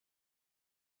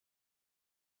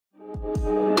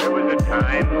There was a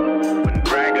time when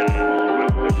dragons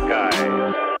ruled the sky.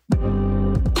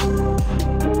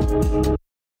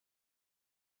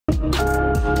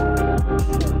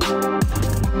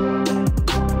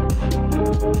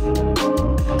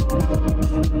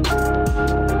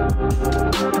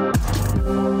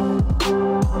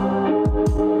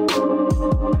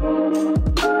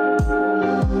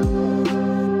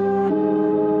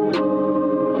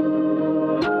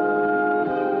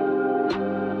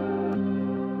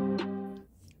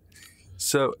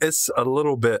 So it's a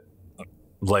little bit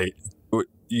late.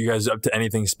 You guys up to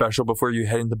anything special before you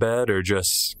head into bed, or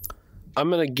just? I'm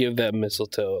gonna give that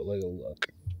mistletoe like a look.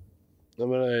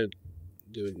 I'm gonna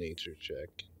do a nature check.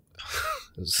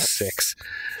 It was 6.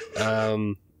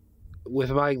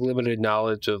 With my limited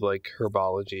knowledge of like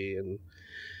herbology and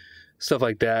stuff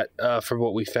like that, from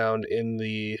what we found in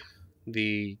the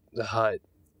hut,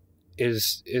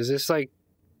 is this like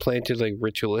planted like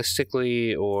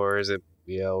ritualistically, or is it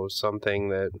something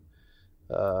that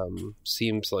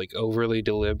seems like overly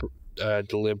deliberate,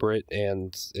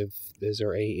 and is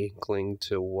there a inkling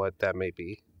to what that may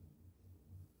be?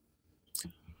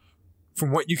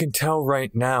 From what you can tell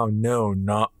right now, no,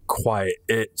 not quite.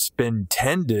 It's been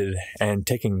tended and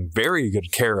taken very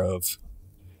good care of.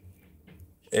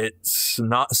 It's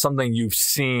not something you've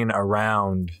seen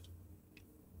around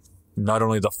not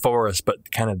only the forest,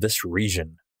 but kind of this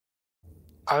region.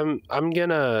 I'm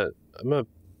gonna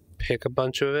pick a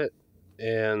bunch of it,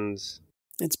 and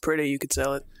it's pretty. You could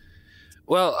sell it.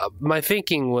 Well, my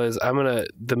thinking was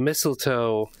the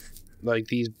mistletoe, like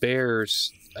these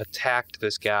bears attacked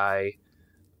this guy,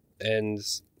 and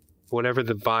whatever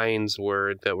the vines were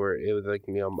it was like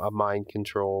a mind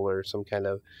control or some kind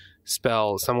of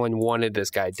spell. Someone wanted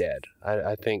this guy dead.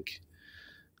 I think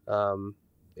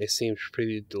it seems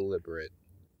pretty deliberate.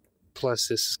 Plus,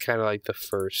 this is kind of like the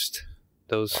first.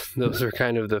 Those are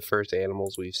kind of the first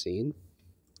animals we've seen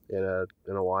in a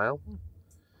while.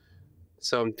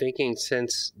 So I'm thinking,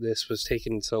 since this was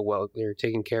taken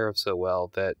care of so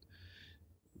well, that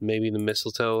maybe the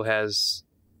mistletoe has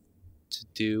to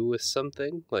do with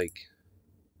something like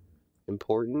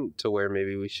important, to where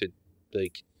maybe we should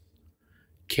like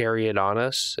carry it on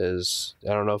us as, I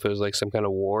don't know if it was like some kind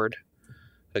of ward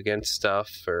against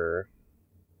stuff, or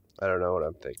I don't know what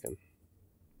I'm thinking,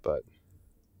 but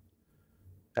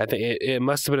I think it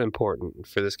must have been important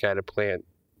for this guy to plant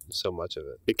so much of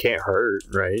it. It can't hurt,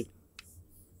 right?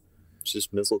 It's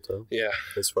just mistletoe. Yeah,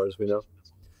 as far as we know.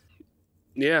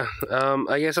 Yeah,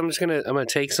 I guess I'm gonna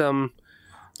take some,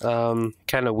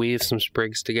 kind of weave some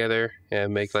sprigs together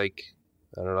and make like,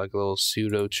 I don't know, like a little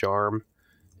pseudo charm,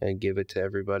 and give it to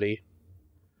everybody.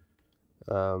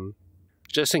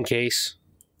 Just in case,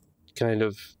 kind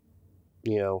of,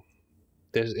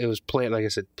 it was planted, like I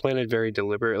said, planted very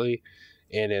deliberately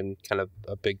and in kind of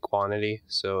a big quantity.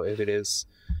 So if it is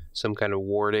some kind of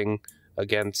warding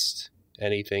against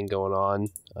anything going on,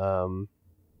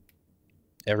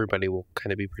 everybody will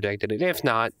kind of be protected. And if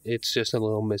not, it's just a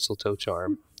little mistletoe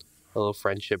charm, a little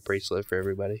friendship bracelet for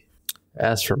everybody.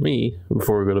 As for me,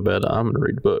 before we go to bed, I'm going to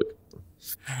read a book.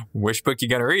 Which book you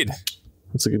going to read?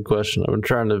 That's a good question. I've been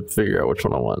trying to figure out which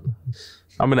one I want.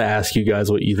 I'm going to ask you guys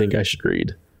what you think I should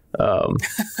read.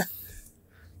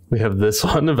 We have this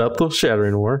one about the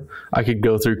Shattering War. I could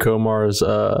go through Komar's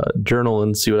journal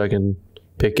and see what I can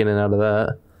pick in and out of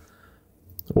that.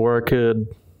 Or I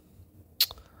could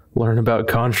learn about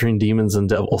conjuring demons and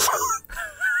devils.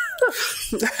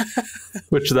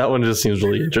 Which that one just seems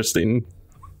really interesting.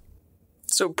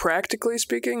 So practically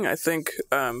speaking, I think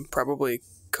probably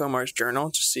Komar's journal,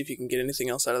 just see if you can get anything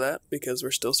else out of that, because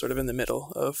we're still sort of in the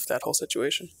middle of that whole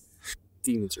situation.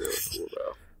 Demons are really cool,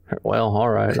 though. Well, all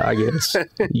right, I guess.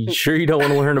 You sure you don't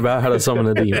want to learn about how to summon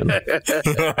a demon?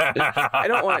 I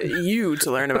don't want you to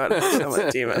learn about how to summon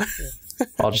a demon.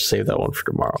 I'll just save that one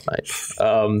for tomorrow night.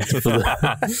 For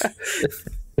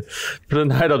the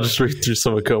night, I'll just read through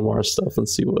some of Komar's stuff and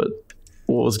see what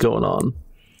was going on.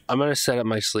 I'm going to set up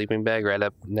my sleeping bag right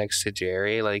up next to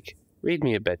Jerry. Like, read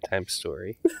me a bedtime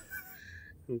story.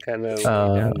 I'm kind of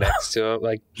down next to him,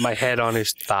 like my head on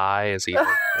his thigh as he.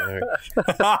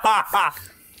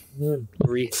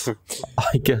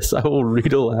 I guess I will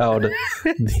read aloud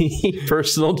the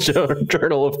personal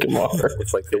journal of Kamar.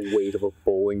 It's like the weight of a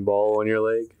bowling ball on your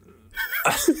leg.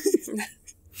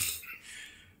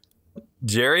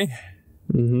 Jerry,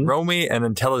 roll me an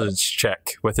intelligence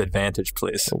check with advantage,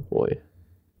 please. Oh boy.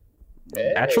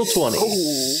 Natural 20. Oh.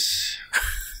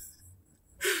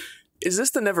 Is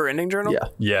this the never-ending journal? Yeah.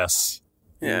 Yes.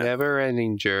 Yeah.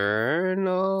 Never-ending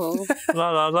journal. La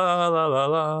la la la la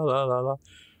la la la.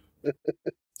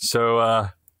 So,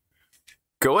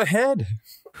 go ahead.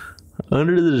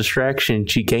 Under the distraction,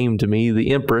 she came to me,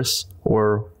 the Empress,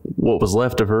 or what was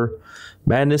left of her.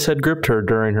 Madness had gripped her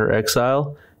during her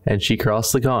exile, and she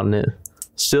crossed the continent.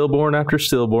 Stillborn after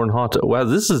stillborn haunted. Wow,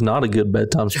 this is not a good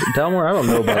bedtime story. Dalmor, I don't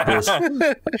know about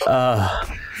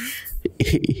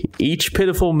this. Each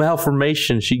pitiful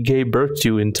malformation she gave birth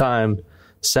to in time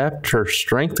sapped her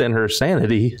strength and her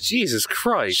sanity. Jesus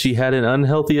Christ. She had an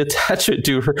unhealthy attachment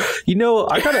to her. You know,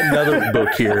 I got another book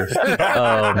here.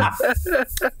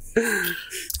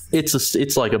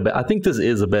 It's like I think this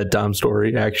is a bedtime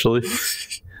story, actually.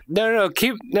 No,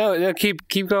 keep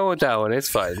going with that one. It's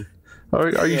fine.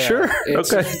 Are you sure?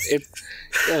 Okay. It's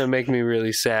gonna make me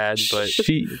really sad, but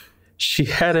she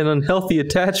had an unhealthy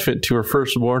attachment to her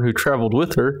firstborn who traveled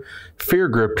with her. Fear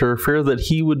gripped her, fear that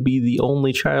he would be the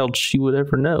only child she would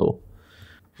ever know.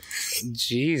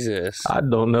 Jesus. I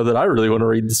don't know that I really want to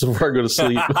read this before I go to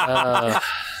sleep.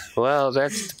 Well,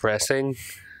 that's depressing.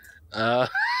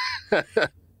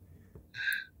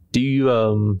 Do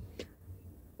you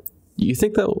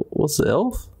think that was the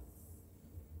elf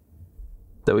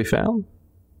that we found?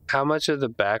 How much of the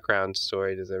background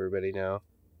story does everybody know?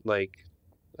 Like,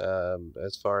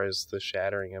 as far as the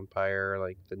Shattering Empire,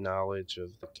 like the knowledge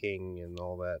of the king and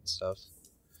all that stuff.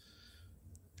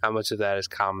 How much of that is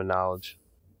common knowledge?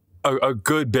 A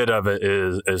good bit of it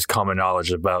is common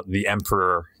knowledge about the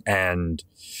Emperor and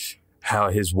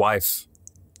how his wife,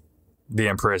 the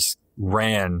Empress,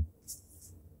 ran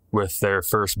with their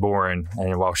firstborn,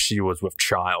 and while she was with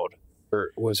child.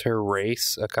 Or was her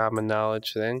race a common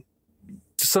knowledge thing?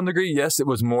 To some degree, yes. It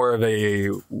was more of a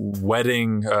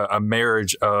wedding, a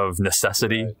marriage of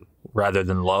necessity rather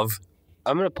than love.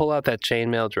 I'm going to pull out that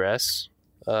chainmail dress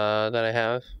that I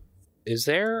have. Is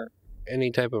there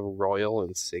any type of royal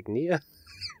insignia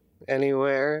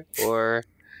anywhere? Or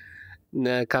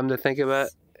come to think about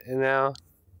it now?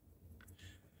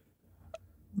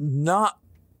 Not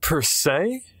per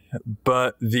se,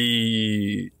 but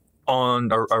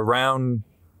around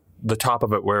the top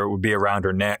of it, where it would be around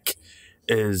her neck,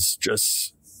 is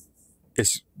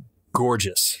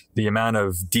gorgeous. The amount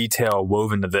of detail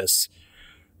woven to this,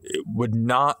 it would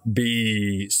not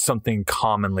be something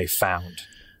commonly found.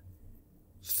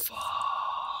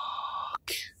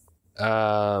 Fuck.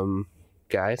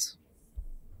 Guys?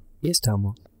 Yes,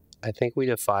 Talmor. I think we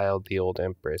defiled the old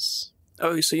Empress.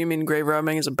 Oh, so you mean grave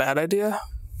robbing is a bad idea?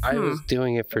 I was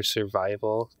doing it for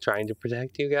survival, trying to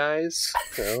protect you guys.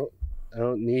 So I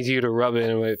don't need you to rub it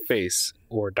in my face,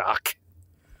 or Doc.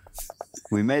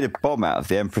 We made a bomb out of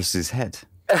the Empress's head.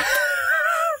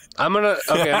 I'm gonna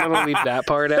leave that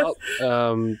part out,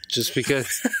 just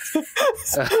because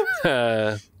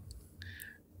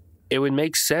it would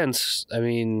make sense. I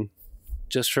mean,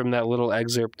 just from that little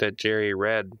excerpt that Jerry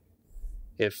read,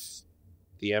 if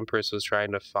the Empress was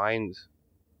trying to find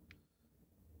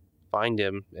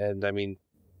him, and I mean,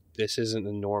 this isn't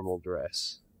a normal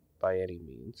dress by any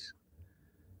means,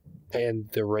 and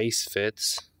the race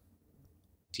fits.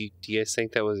 Do you guys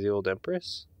think that was the old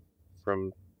Empress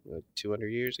from 200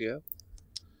 years ago?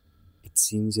 It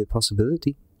seems a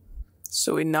possibility.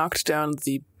 So we knocked down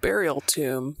the burial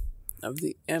tomb of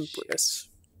the Empress,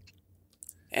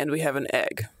 and we have an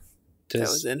egg that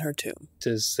was in her tomb.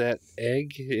 Does that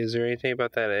egg? Is there anything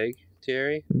about that egg,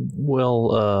 Jerry?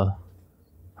 Well,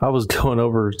 I was going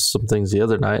over some things the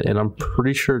other night, and I'm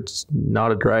pretty sure it's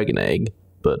not a dragon egg.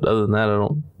 But other than that, I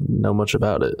don't know much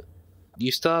about it.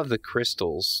 You still have the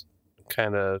crystals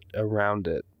kind of around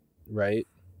it, right?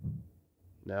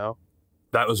 No?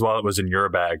 That was while it was in your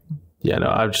bag. Yeah, no,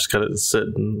 I've just got it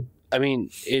sitting. I mean,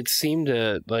 it seemed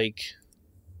to, like,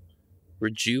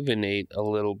 rejuvenate a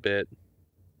little bit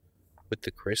with the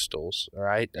crystals. All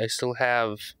right? I still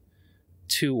have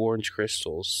 2 orange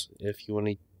crystals. If you want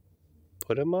to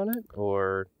put them on it,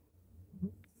 or...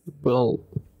 Well,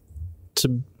 to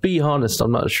be honest,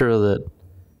 I'm not sure that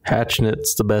hatching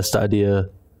it's the best idea,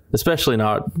 especially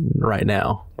not right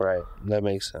now. Right, that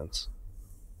makes sense.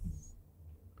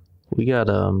 We got,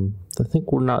 I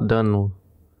think we're not done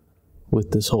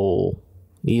with this whole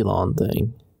Elon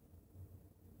thing.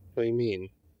 What do you mean?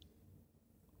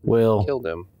 Well, Killed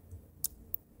him.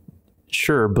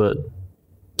 Sure, but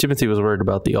Timothy was worried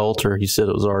about the altar. He said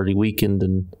it was already weakened,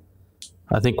 and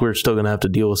I think we're still going to have to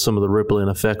deal with some of the rippling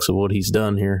effects of what he's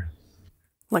done here.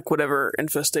 Like whatever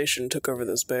infestation took over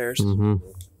those bears. Mm-hmm.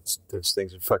 Those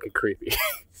things are fucking creepy.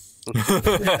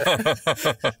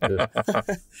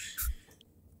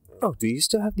 Oh, do you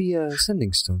still have the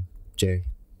sending stone, Jerry?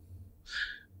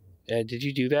 Did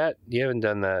you do that? You haven't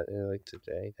done that like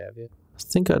today, have you? I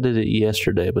think I did it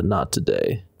yesterday, but not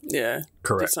today. Yeah,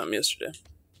 Correct. did something yesterday.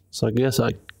 So I guess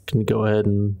I can go ahead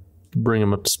and bring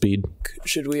him up to speed.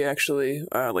 Should we actually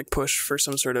push for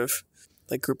some sort of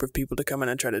group of people to come in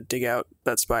and try to dig out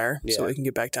that spire so we can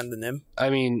get back down to the Nim? I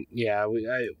mean, yeah,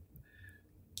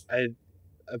 I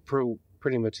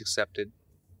pretty much accepted.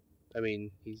 I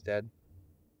mean, he's dead,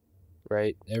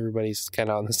 right? Everybody's kind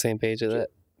of on the same page with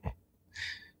it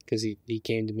because he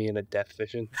came to me in a death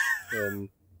vision, and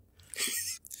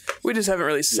we just haven't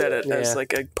really said it as a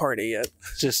party yet.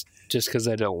 Just because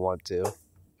I don't want to,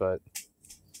 but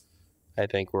I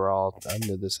think we're all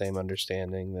under the same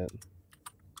understanding that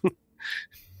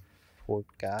poor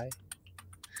guy.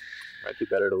 Might be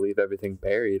better to leave everything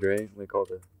buried, right? Like all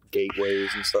the gateways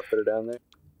and stuff that are down there.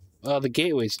 Well, the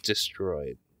gateway's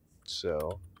destroyed,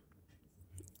 so...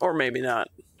 Or maybe not.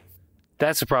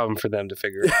 That's a problem for them to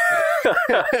figure out.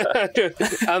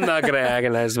 I'm not going to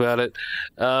agonize about it.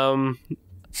 I'm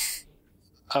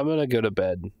going to go to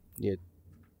bed. You're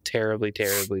terribly,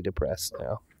 terribly depressed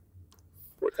now.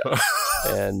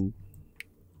 And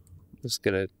I'm just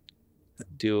going to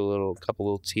do a couple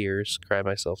little tears, cry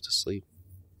myself to sleep.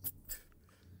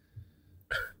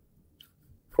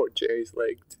 Poor Jerry's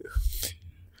leg, too.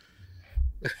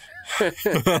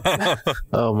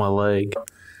 Oh, my leg.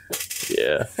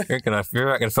 Yeah. You're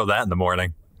not gonna feel that in the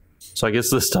morning. So I guess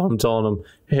this time I'm telling them,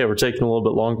 hey, we're taking a little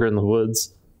bit longer in the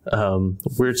woods.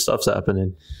 Weird stuff's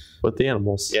happening with the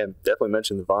animals. Yeah, definitely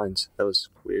mention the vines. That was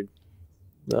weird.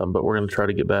 But we're going to try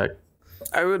to get back.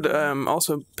 I would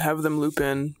also have them loop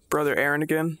in Brother Aaron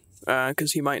again,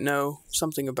 because he might know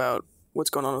something about what's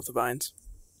going on with the vines.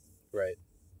 Right.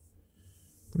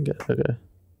 Okay.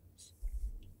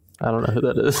 I don't know who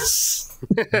that is.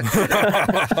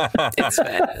 It's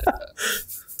bad.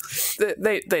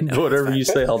 They know. Whatever you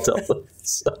say, I'll tell them.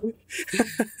 So.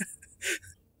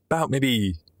 About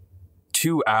maybe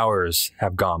 2 hours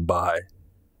have gone by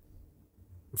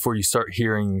before you start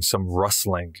hearing some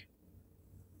rustling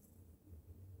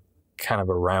kind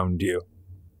of around you.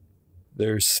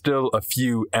 There's still a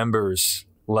few embers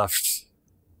left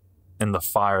in the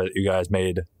fire that you guys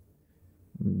made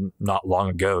not long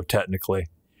ago, technically,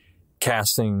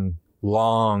 casting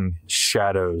long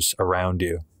shadows around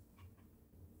you.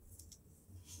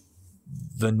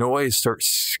 The noise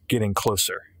starts getting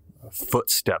closer.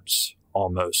 Footsteps,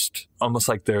 almost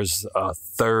like there's a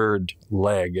third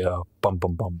leg. Bum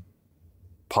bum bum.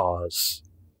 Pause.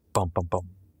 Bum bum bum.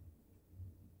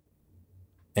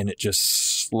 And it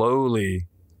just slowly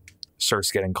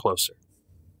starts getting closer.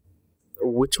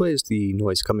 Which way is the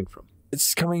noise coming from?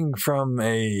 It's coming from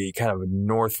a kind of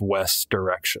northwest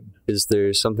direction. Is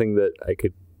there something that I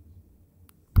could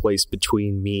place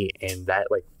between me and that,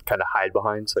 like, kind of hide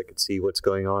behind so I could see what's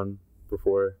going on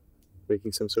before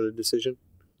making some sort of decision?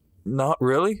 Not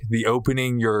really. The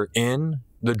opening you're in,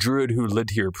 the druid who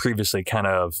lived here previously kind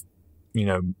of,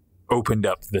 opened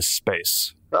up this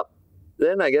space. Well,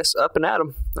 then I guess up and at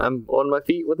 'em. I'm on my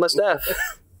feet with my staff.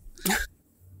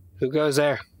 Who goes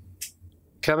there?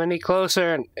 Come any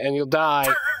closer and you'll die.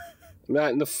 I'm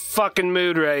not in the fucking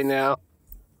mood right now.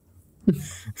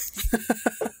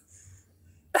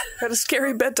 Had a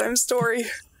scary bedtime story.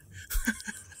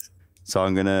 So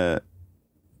I'm going to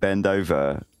bend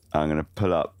over. I'm going to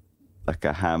pull up like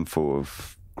a handful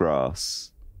of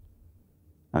grass.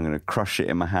 I'm going to crush it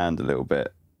in my hand a little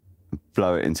bit and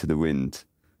blow it into the wind.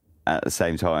 At the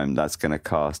same time, that's going to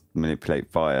cast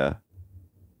Manipulate Fire.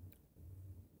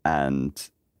 And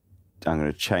I'm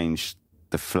going to change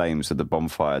the flames of the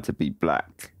bonfire to be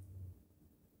black.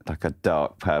 Like a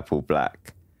dark purple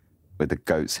black with a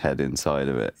goat's head inside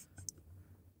of it.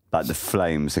 Like the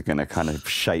flames are going to kind of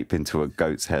shape into a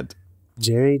goat's head.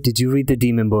 Jerry, did you read the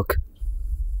demon book?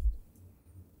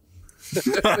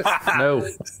 No.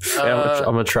 I'm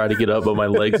gonna try to get up, but my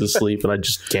leg's asleep, and I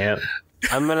just can't.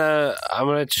 I'm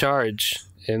gonna charge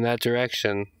in that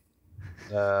direction.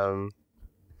 Yeah,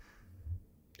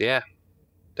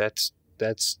 that's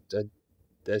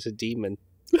a demon.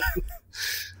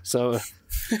 So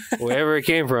wherever it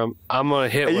came from, I'm gonna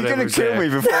hit. Are you gonna kill me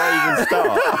before I even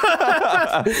start?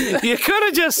 You could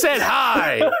have just said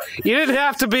hi. You didn't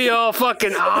have to be all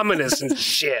fucking ominous and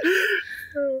shit.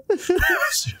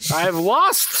 I've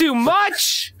lost too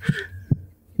much.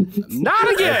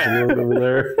 Not again. Over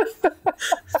there.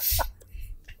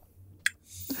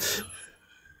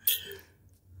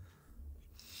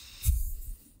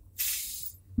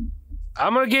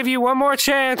 I'm gonna give you one more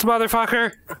chance,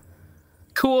 motherfucker.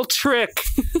 Cool trick,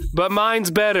 but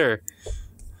mine's better.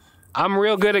 I'm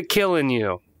real good at killing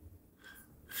you.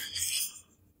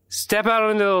 Step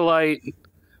out into the light,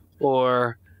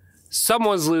 or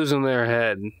someone's losing their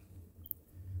head.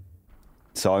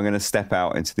 So I'm going to step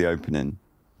out into the opening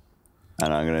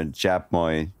and I'm going to jab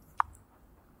my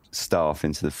staff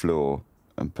into the floor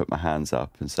and put my hands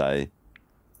up and say,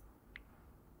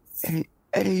 any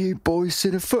of you boys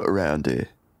seen a foot around here?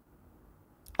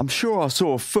 I'm sure I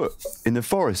saw a foot in the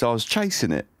forest. I was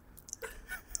chasing it.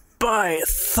 By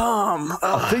thumb.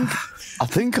 I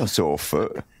think I saw a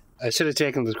foot. I should have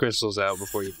taken the crystals out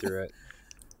before you threw it.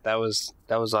 That was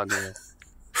on you.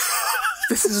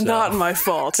 This is not my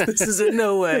fault. This is in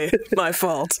no way my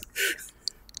fault.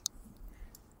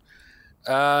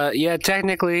 Yeah,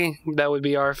 technically that would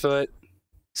be our foot.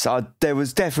 So there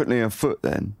was definitely a foot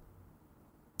then.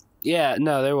 Yeah,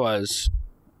 no, there was.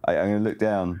 I'm going to look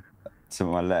down to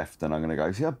my left and I'm going to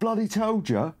go, see, I bloody told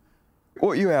you.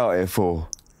 What are you out here for?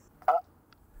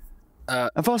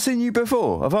 Have I seen you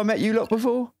before? Have I met you lot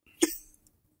before?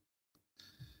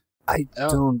 I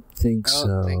don't think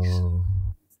so.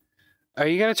 Are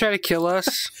you going to try to kill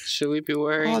us? Should we be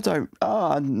worried?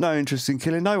 No interest in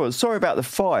killing no one. Sorry about the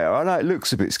fire. I know it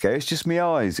looks a bit scary. It's just my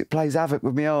eyes. It plays havoc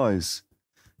with my eyes.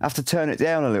 I have to turn it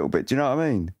down a little bit. Do you know what I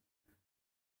mean?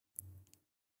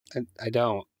 I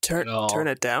don't. Turn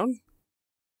it down?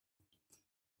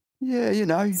 Yeah, you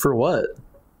know. For what?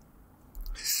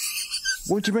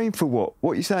 What do you mean for what?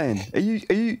 What are you saying? Are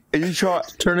you trying?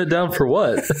 Turn it down for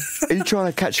what? Are you trying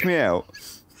to catch me out?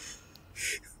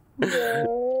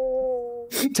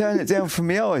 Turn it down from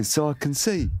my eyes so I can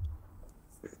see.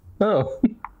 Oh.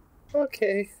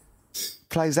 Okay.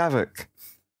 Plays havoc.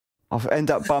 I end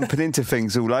up bumping into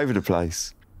things all over the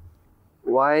place.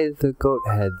 Why the goat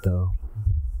head, though?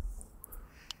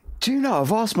 Do you know,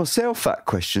 I've asked myself that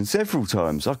question several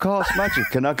times. I cast magic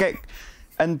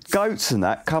and goats and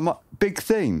that come up, big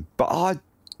theme, but I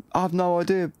have no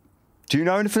idea. Do you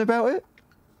know anything about it?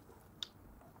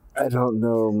 I don't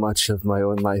know much of my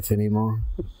own life anymore.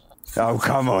 Oh,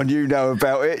 come on, you know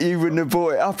about it. You wouldn't have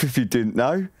brought it up if you didn't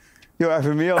know. You're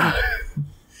having me on.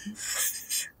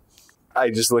 I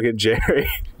just look at Jerry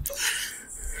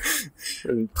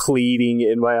and pleading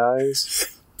in my eyes.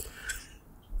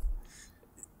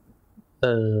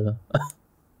 I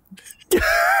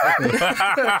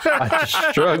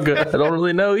just shrug. I don't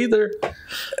really know either.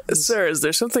 Sir, is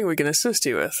there something we can assist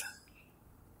you with?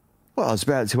 Well, I was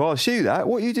about to ask you that.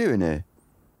 What are you doing here?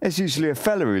 There's usually a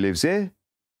fella who lives here.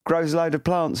 Grows a load of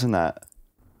plants and that.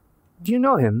 Do you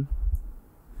know him?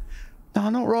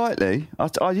 No, not rightly.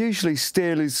 I usually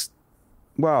steal his...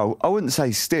 Well, I wouldn't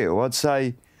say steal. I'd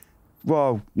say...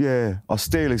 Well, yeah, I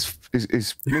steal his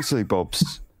muesli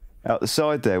bobs out the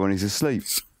side there when he's asleep.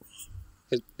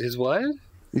 His what?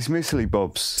 His muesli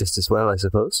bobs. Just as well, I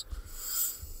suppose.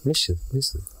 Muesli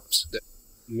bobs.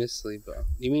 Muesli bob.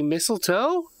 You mean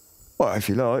mistletoe? Well, if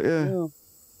you like, yeah. Oh.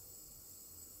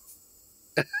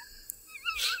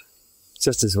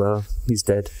 Just as well. He's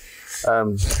dead.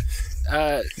 He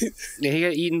got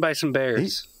eaten by some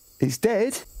bears. He's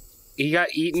dead? He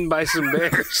got eaten by some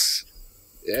bears.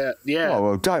 Yeah. Oh,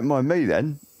 well, don't mind me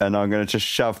then. And I'm going to just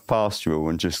shove past you all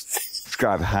and just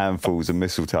grab handfuls of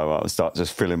mistletoe out and start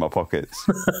just filling my pockets.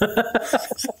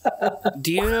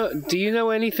 Do you know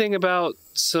anything about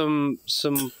some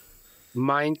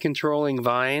mind controlling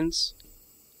vines?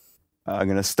 I'm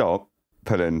going to stop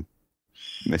pulling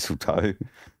mistletoe.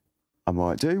 I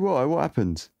might do. Why? What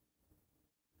happened?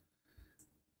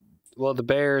 Well, the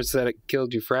bears that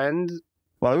killed your friend.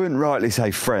 Well, I wouldn't rightly say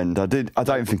friend. I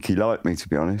don't think he liked me, to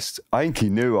be honest. I think he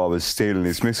knew I was stealing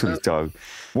his mistletoe.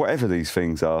 Whatever these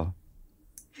things are.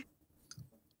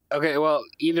 Okay, well,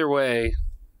 either way,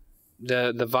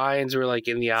 the vines were like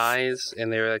in the eyes,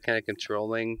 and they were like kind of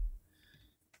controlling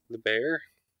the bear.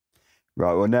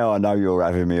 Right. Well, now I know you're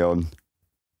having me on.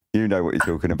 You know what you're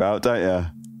talking about, don't you?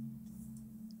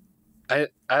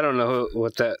 I don't know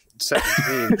what that sentence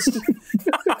means.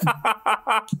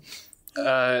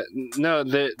 No,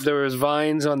 there was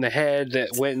vines on the head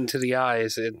that went into the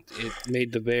eyes. It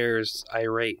made the bears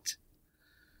irate.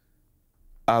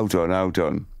 Hold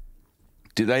on.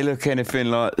 Do they look anything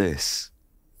like this?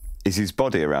 Is his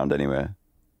body around anywhere?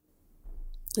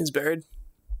 He's buried.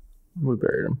 We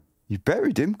buried him. You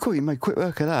buried him? Cool, you made quick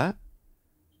work of that.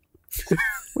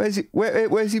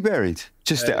 Where's he buried?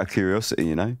 Just out of curiosity,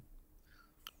 you know.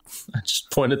 I just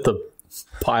point at the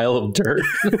pile of dirt.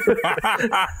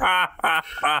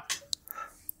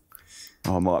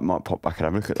 I might pop back and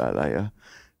have a look at that later.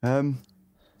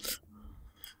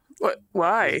 What?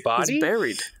 Why? Body? He's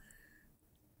buried.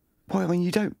 Well, I mean,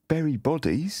 you don't bury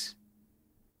bodies.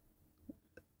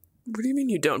 What do you mean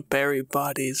you don't bury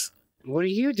bodies? What do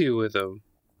you do with them?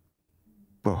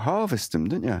 Well, harvest them,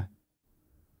 don't you?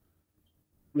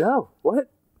 No. What?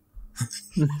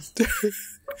 I'm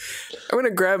going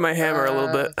to grab my hammer a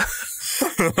little bit.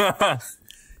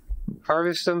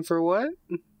 Harvest them for what?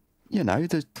 You know,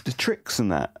 the tricks and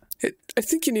that. I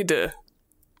think you need to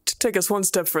take us one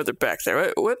step further back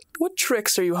there. What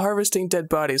tricks are you harvesting dead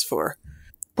bodies for?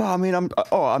 Well, I mean, I'm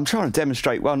trying to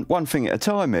demonstrate one thing at a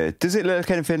time here. Does it look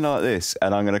anything like this?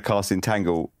 And I'm going to cast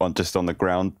Entangle on the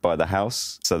ground by the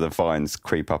house, so the vines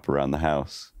creep up around the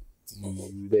house.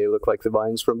 They look like the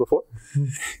vines from before?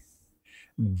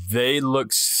 They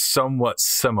look somewhat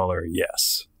similar,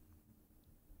 yes.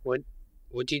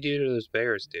 What'd you do to those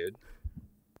bears, dude?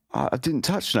 I didn't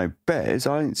touch no bears.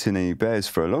 I ain't seen any bears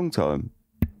for a long time.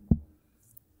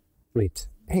 Wait,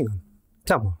 hang on.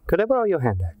 Tomo, could I borrow your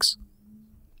hand axe?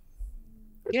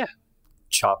 Yeah.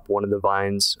 Chop one of the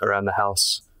vines around the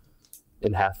house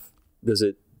in half. Does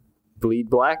it bleed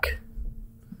black?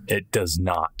 It does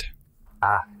not.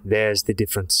 Ah, there's the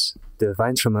difference. The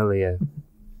vines from earlier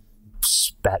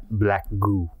spat black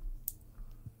goo.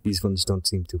 These ones don't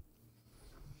seem to.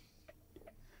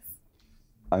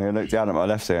 I'm going to look down at my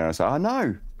left ear and I say, I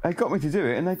know. They got me to do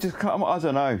it and they just cut them. I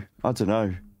don't know. I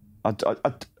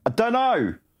don't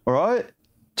know. All right?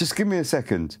 Just give me a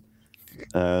second.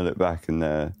 Look back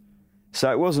and so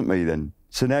it wasn't me then.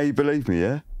 So now you believe me,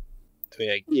 yeah? I mean,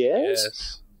 I Yes.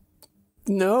 guess.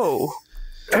 No.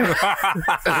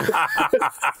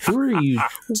 Who are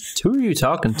you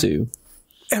talking to?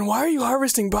 And why are you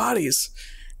harvesting bodies?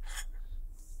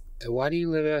 And why do you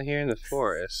live out here in the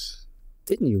forest?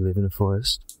 Didn't you live in a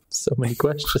forest? So many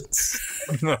questions.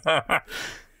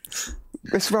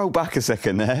 Let's roll back a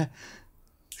second there.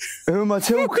 Who am I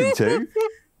talking to?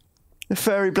 The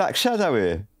fairy black shadow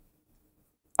here.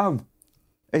 Oh,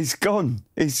 he's gone.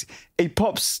 He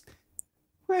pops.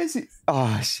 Where is he?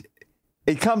 Oh,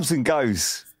 he comes and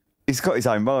goes. He's got his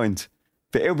own mind.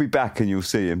 But he'll be back and you'll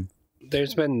see him.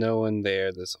 There's been no one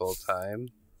there this whole time.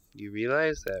 You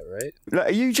realize that, right? Like,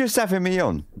 are you just having me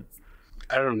on?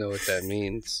 I don't know what that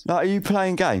means. Like, are you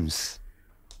playing games?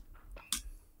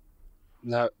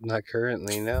 Not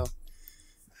currently, no.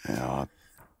 Oh,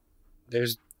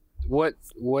 There's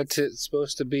what's it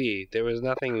supposed to be? There was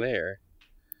nothing there.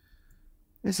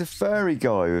 there's a furry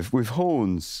guy with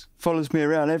horns. Follows me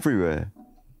around everywhere.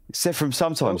 Except from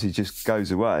sometimes he just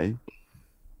goes away.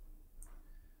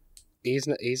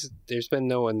 There's been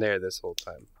no one there this whole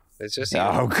time. It's just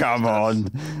Oh, come on.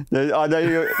 I know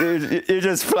you're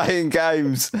just playing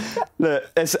games.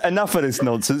 Look, there's enough of this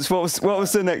nonsense. What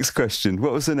was the next question?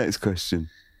 What was the next question?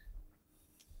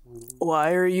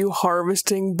 Why are you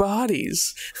harvesting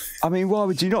bodies? I mean, why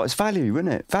would you not? It's value, isn't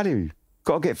it? Value.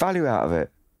 Got to get value out of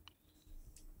it.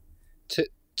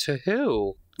 To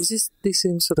who? Is this the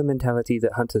same sort of mentality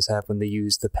that hunters have when they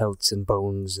use the pelts and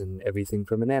bones and everything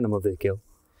from an animal they kill?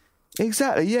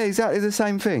 Exactly. Yeah, exactly the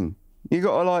same thing. You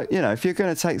got to, like, you know, if you're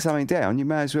going to take something down, you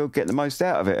may as well get the most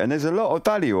out of it. And there's a lot of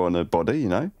value on a body, you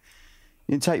know.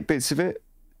 You can take bits of it,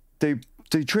 do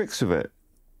tricks with it.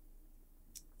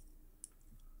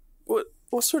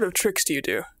 What sort of tricks do you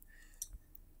do?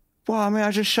 Well, I mean,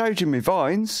 I just showed you my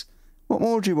vines. What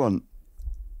more do you want?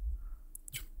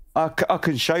 I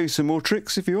can show you some more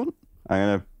tricks if you want. I'm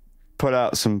going to put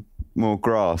out some more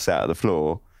grass out of the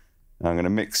floor. And I'm going to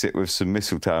mix it with some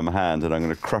mistletoe in my hand, and I'm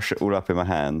going to crush it all up in my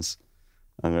hands.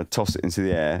 I'm going to toss it into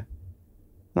the air,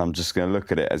 and I'm just going to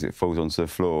look at it as it falls onto the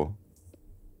floor.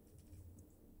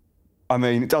 I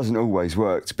mean, it doesn't always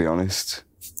work, to be honest.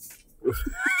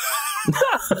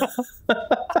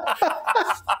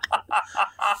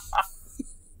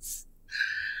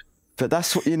 But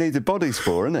that's what you need the bodies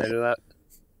for, isn't it?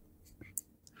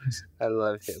 I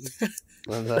love him.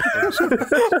 I love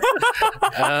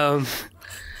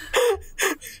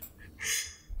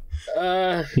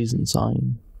him. He's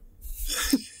insane.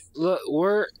 Look,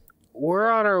 we're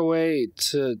on our way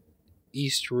to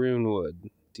East Runewood.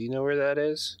 Do you know where that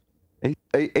is?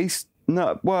 East?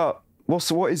 No. Well,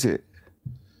 what is it?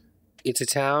 It's a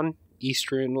town, East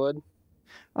Runewood.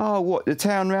 Oh, what, the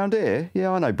town round here?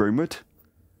 Yeah, I know Broomwood.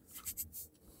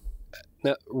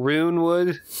 No,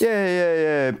 Runewood.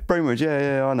 Yeah. Broomwood.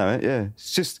 Yeah, I know it. Yeah,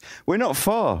 it's just we're not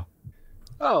far.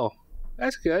 Oh,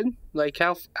 that's good. Like,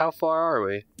 how far are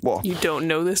we? What? You don't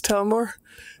know this, Talmor?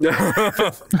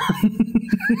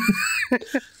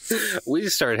 We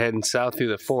just started heading south through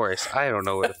the forest. I don't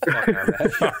know where the fuck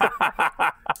I'm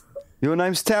at. Your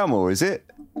name's Talmor, is it?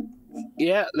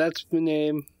 Yeah, that's my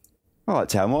name. All right,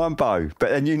 Talmor, I'm Bo. But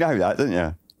then you know that, don't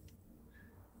you?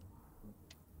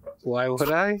 Why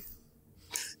would I?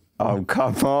 Oh,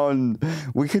 come on.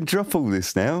 We can drop all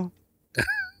this now.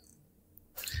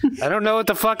 I don't know what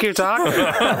the fuck you're talking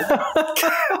about.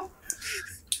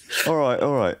 All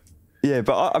right. Yeah,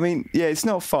 but I mean, yeah, it's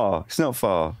not far.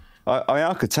 I mean,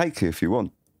 I could take you if you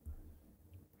want.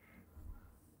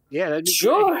 Yeah, that'd be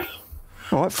Sure. great.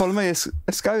 All right, follow me.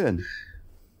 Let's go then.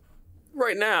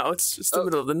 right now. It's the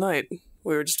middle of the night.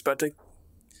 We were just about to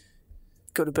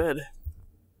go to bed.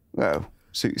 Well,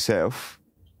 suit yourself.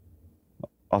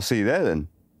 I'll see you there then.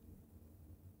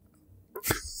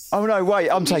 Oh no, wait,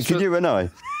 I'm taking you, and I.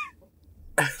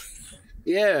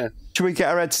 Yeah. Should we get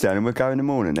our heads down and we'll go in the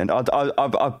morning then?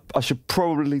 I should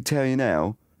probably tell you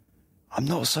now, I'm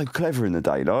not so clever in the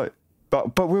daylight,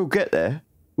 but we'll get there.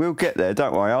 We'll get there.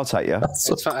 Don't worry, I'll take you.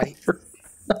 It's fine.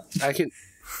 I can.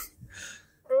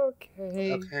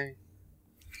 Okay. Okay.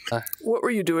 What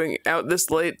were you doing out this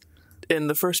late in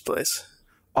the first place?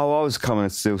 Oh, I was coming to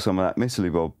steal some of that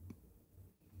Missily Bob.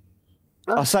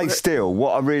 I say steal.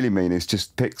 What I really mean is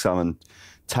just pick some and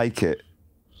take it.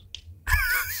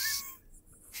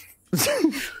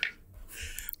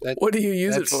 What do you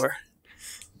use it for?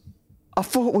 I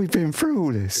thought we'd been through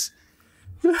all this.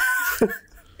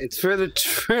 It's for the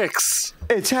tricks.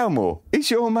 Hey, Talmor,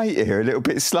 is your mate here a little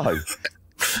bit slow?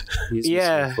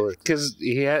 Yeah, because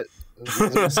he had. He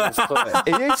is.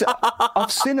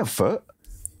 I've seen a foot.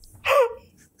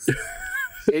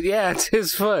 Yeah, it's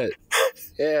his foot.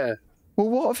 Yeah. Well,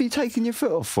 what have you taken your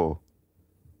foot off for?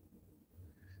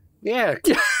 Yeah.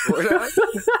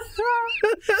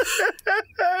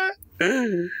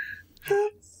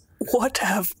 What?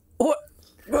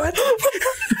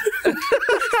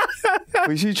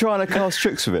 Was you trying to cast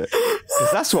tricks with it?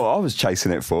 'Cause that's what I was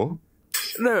chasing it for.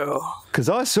 No. Because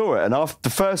I saw it, and the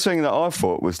first thing that I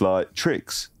thought was like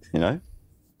tricks, you know?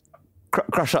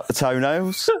 Crush up the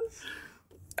toenails.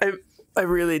 I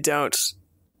really don't.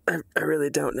 I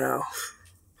really don't know.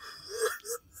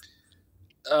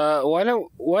 Why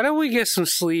don't we get some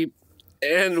sleep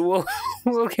and we'll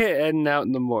get heading out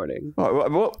in the morning.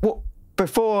 Right, what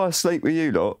before I sleep with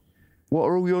you lot, what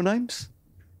are all your names?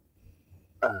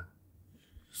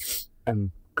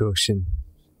 I'm Goshen.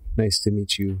 Nice to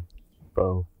meet you,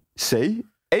 bro. See?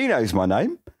 He knows my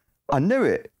name. I knew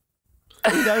it.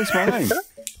 He knows my name.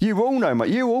 You all know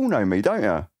me, don't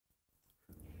you?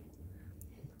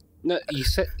 No,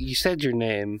 you said your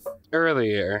name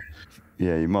earlier.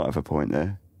 Yeah, you might have a point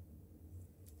there.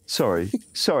 Sorry.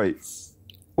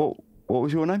 What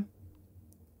was your name?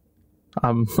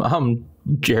 I'm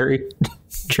Jerry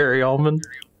Almond.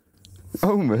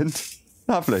 Almond?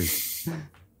 Lovely.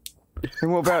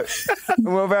 And what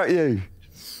about you?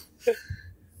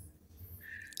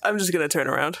 I'm just gonna turn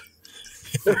around.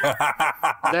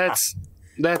 That's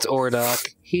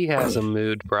Ordok. He has a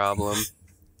mood problem.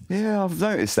 Yeah, I've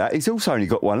noticed that. He's also only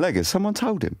got one leg, as someone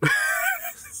told him.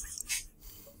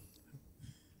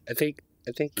 I think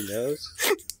he knows.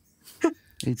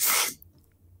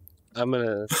 I'm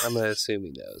gonna assume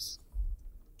he knows.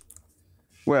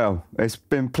 Well, it's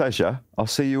been a pleasure. I'll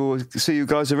see you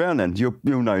guys around then. You'll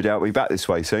no doubt be back this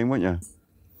way soon, won't you?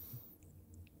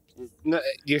 No,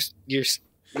 you're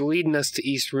leading us to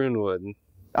East Runewood.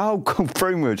 Oh, cool,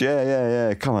 Runewood.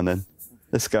 Yeah. Come on then.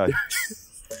 Let's go.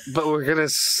 But we're gonna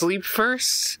sleep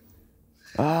first?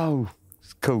 Oh,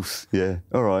 of course. Yeah.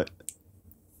 All right.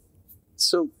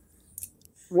 So,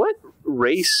 what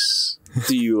race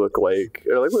do you look like?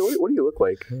 Or like, what do you look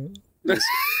like?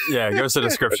 Yeah, give us a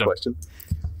description. Question.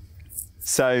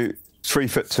 So, 3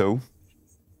 foot tall.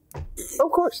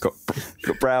 Of course. Got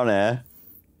brown hair.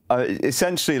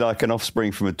 Essentially like an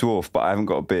offspring from a dwarf, but I haven't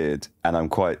got a beard, and I'm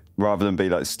quite, rather than be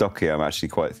like stocky, I'm actually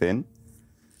quite thin.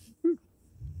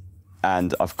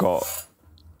 And I've got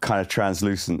kind of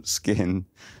translucent skin,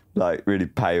 like really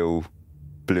pale,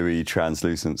 bluey,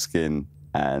 translucent skin,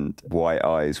 and white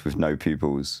eyes with no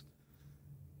pupils,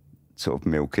 sort of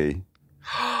milky.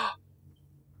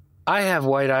 I have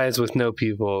white eyes with no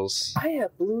pupils. I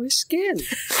have bluish skin.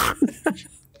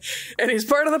 And he's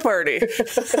part of the party.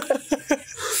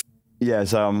 Yeah,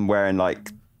 so I'm wearing like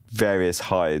various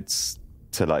hides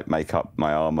to like make up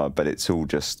my armor, but it's all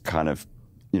just kind of,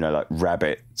 you know, like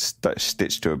rabbit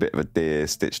stitched to a bit of a deer,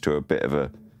 stitched to a bit of a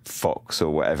fox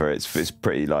or whatever. It's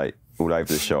pretty like all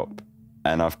over the shop.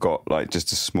 And I've got like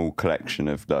just a small collection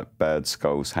of like bird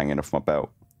skulls hanging off my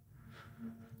belt.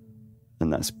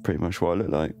 And that's pretty much what I look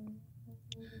like.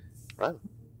 Wow.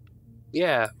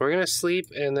 Yeah, we're gonna sleep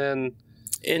and then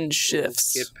In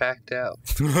shifts. get packed out.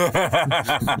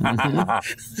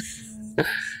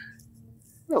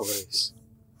 No worries.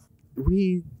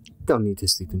 We don't need to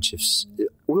sleep in shifts.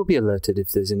 We'll be alerted if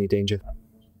there's any danger.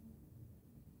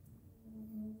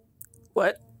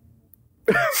 What?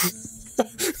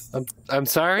 I'm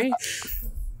sorry?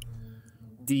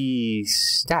 The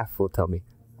staff will tell me.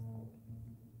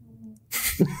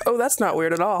 Oh, that's not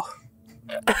weird at all.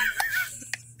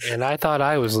 And I thought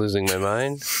I was losing my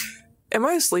mind. Am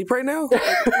I asleep right now?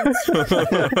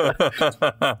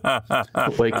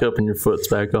 Wake up and your foot's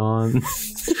back on.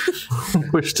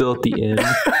 We're still at the end.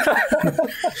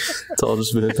 It's all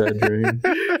just been a bad dream.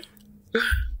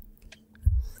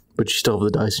 But you still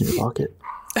have the dice in your pocket.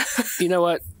 You know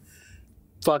what?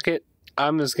 Fuck it.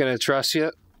 I'm just going to trust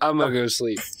you. I'm going to go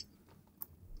sleep.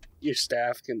 Your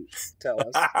staff can tell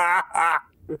us. I'm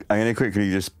going to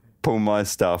quickly just pull my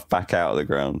stuff back out of the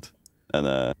ground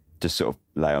and just sort of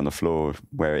lay on the floor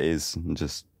where it is and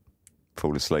just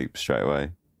fall asleep straight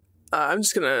away. I'm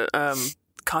just going to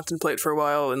contemplate for a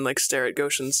while and like stare at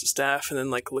Goshen's staff and then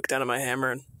like look down at my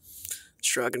hammer and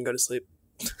shrug and go to sleep.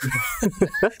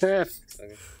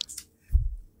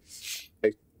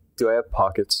 Do I have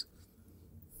pockets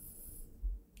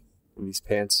in these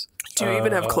pants? Do you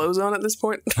even have clothes on at this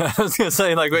point? I was gonna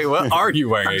say, like, wait, what are you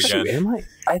wearing again? Am I?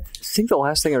 I think the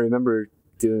last thing I remember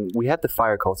doing, we had the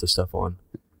fire cultist stuff on,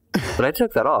 but I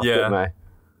took that off, didn't I?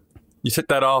 You took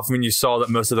that off when you saw that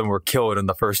most of them were killed in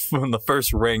the first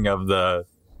ring of the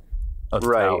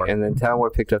right, tower. and then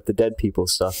Talmor picked up the dead people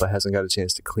stuff, but hasn't got a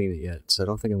chance to clean it yet, so I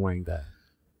don't think I'm wearing that.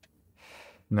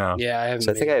 No. Yeah, I haven't.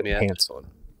 So I think I have yet. pants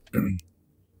on.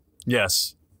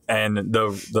 Yes, and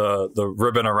the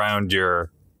ribbon around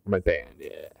your My band,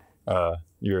 yeah.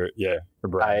 your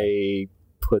brand. I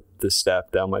put the staff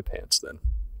down my pants then.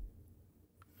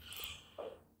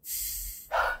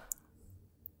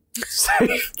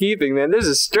 Safekeeping, man. There's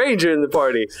a stranger in the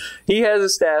party. He has a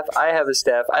staff. I have a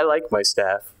staff. I like my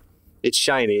staff. It's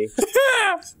shiny.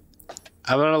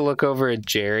 I'm going to look over at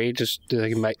Jerry just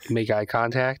to like, make eye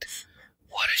contact.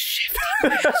 What a shifty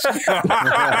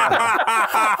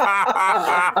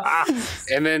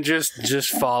and then just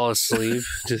fall asleep.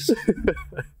 Just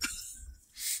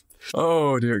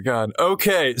Oh dear God.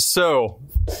 Okay, so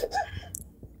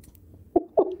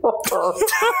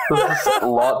That's a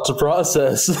lot to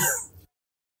process.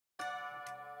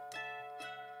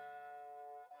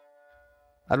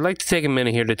 I'd like to take a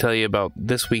minute here to tell you about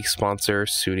this week's sponsor,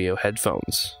 Studio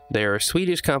Headphones. They are a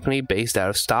Swedish company based out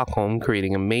of Stockholm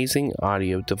creating amazing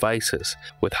audio devices.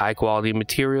 With high-quality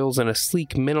materials and a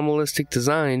sleek, minimalistic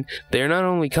design, they are not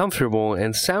only comfortable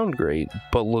and sound great,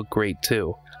 but look great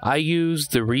too. I use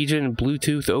the Regent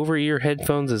Bluetooth over-ear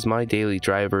headphones as my daily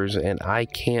drivers, and I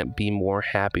can't be more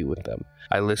happy with them.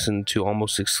 I listen to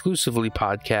almost exclusively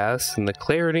podcasts, and the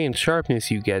clarity and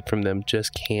sharpness you get from them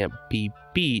just can't be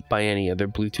beat by any other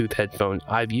Bluetooth headphone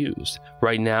I've used.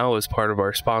 Right now, as part of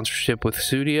our sponsorship with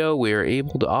Studio, we are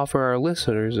able to offer our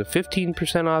listeners a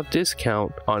 15% off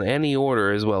discount on any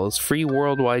order, as well as free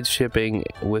worldwide shipping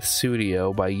with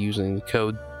Studio by using the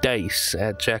code DICE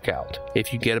at checkout.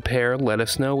 If you get a pair, let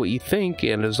us know what you think,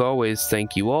 and as always,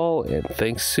 thank you all, and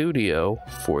thanks Studio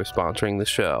for sponsoring the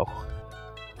show.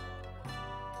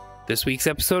 This week's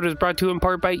episode is brought to you in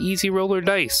part by Easy Roller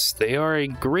Dice. They are a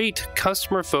great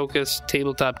customer-focused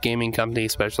tabletop gaming company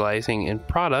specializing in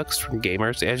products from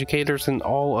gamers, educators, and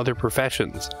all other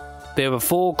professions. They have a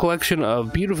full collection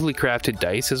of beautifully crafted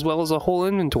dice, as well as a whole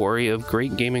inventory of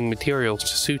great gaming materials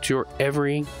to suit your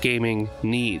every gaming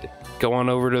need. Go on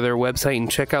over to their website and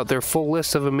check out their full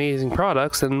list of amazing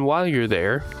products, and while you're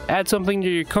there, add something to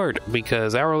your cart,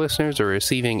 because our listeners are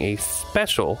receiving a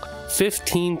special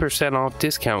 15% off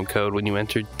discount code when you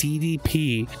enter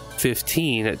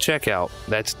DDP15 at checkout.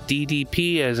 That's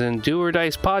DDP as in Do or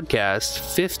Dice Podcast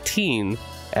 15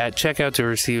 at checkout to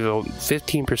receive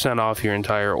 15% off your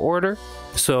entire order.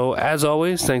 So, as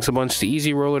always, thanks a bunch to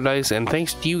Easy Roller Dice, and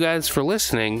thanks to you guys for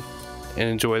listening, and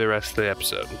enjoy the rest of the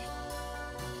episode.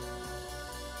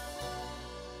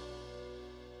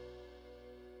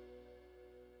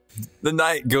 the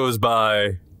night goes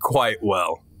by quite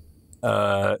well.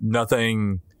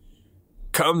 Nothing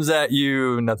comes at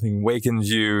you, nothing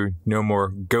wakens you, no more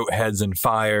goat heads and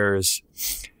fires.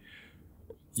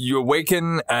 You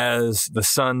awaken as the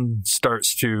sun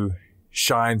starts to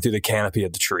shine through the canopy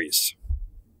of the trees.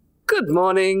 Good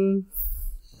morning.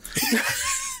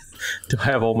 Do I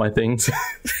have all my things?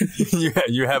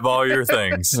 You have all your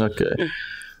things. Okay.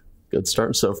 Good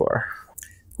start so far.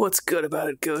 What's good about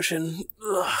it, Goshen?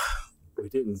 Ugh, We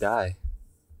didn't die.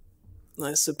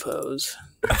 I suppose.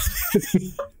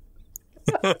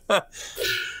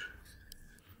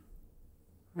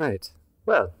 Right.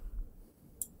 Well,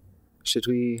 should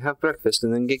we have breakfast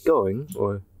and then get going,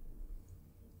 or?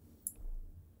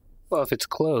 Well, if it's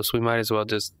close, we might as well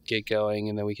just get going,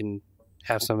 and then we can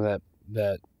have some of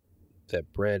that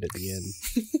bread at the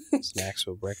end. Snacks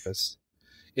for breakfast.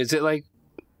 Is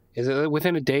it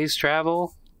within a day's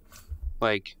travel?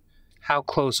 Like, how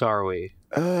close are we?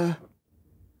 I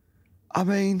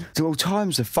mean, well,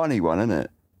 time's a funny one, isn't it?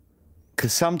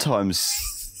 Because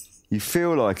sometimes you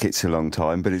feel like it's a long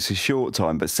time, but it's a short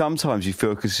time. But sometimes you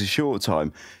feel like it's a short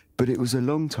time, but it was a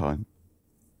long time.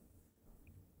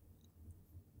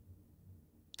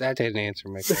 That didn't answer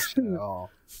my question at all.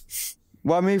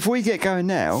 Well, I mean, if we get going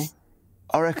now,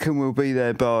 I reckon we'll be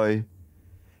there by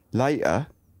later.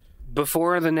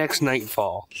 Before the next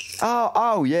nightfall.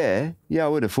 Oh, yeah. Yeah, I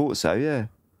would have thought so, yeah.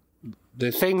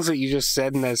 The things that you just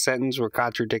said in that sentence were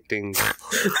contradicting.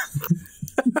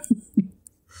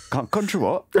 Contra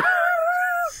what?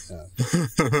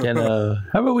 And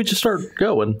how about we just start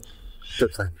going?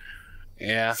 Good plan.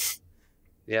 Yeah.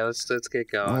 Yeah, let's get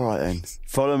going. All right, then.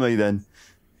 Follow me, then.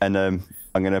 And I'm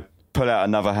going to pull out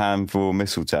another handful of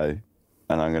mistletoe,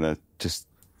 and I'm going to just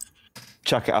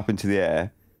chuck it up into the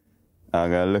air. I'm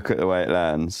going to look at the way it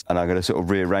lands, and I'm going to sort of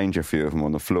rearrange a few of them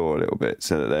on the floor a little bit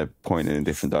so that they're pointing in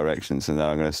different directions. And then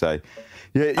I'm going to say,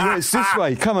 yeah, it's this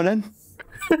way. Come on, then.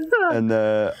 And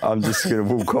I'm just going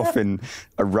to walk off in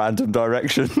a random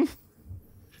direction.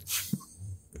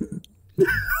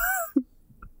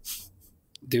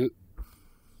 Dude,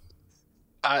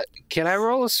 can I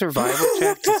roll a survival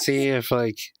check to see if,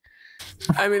 like...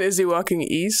 I mean, is he walking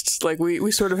east? Like,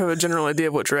 we sort of have a general idea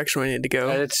of what direction we need to go.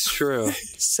 That's true.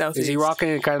 Southeast. Is he walking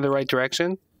in kind of the right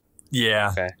direction?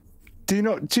 Yeah. Okay. Do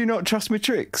you not trust my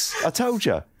tricks? I told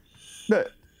you.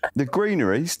 Look, the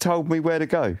greeneries told me where to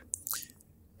go.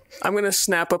 I'm going to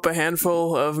snap up a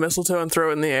handful of mistletoe and throw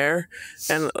it in the air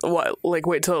and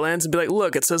wait till it lands and be like,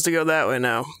 look, it says to go that way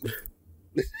now.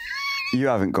 You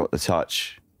haven't got the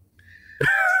touch.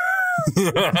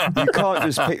 You can't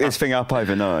just pick this thing up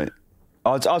overnight.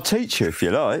 I'll teach you if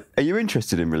you like. Are you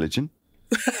interested in religion?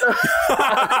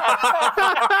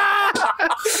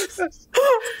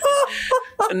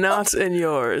 Not in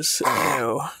yours.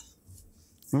 No.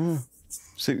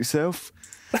 Suit yourself.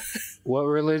 What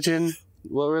religion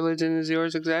is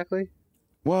yours exactly?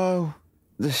 Well,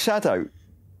 the shadow.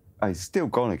 Oh, he's still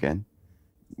gone again.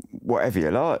 Whatever you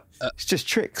like. It's just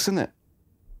tricks, isn't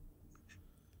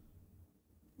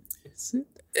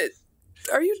it?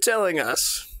 Are you telling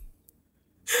us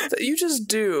that you just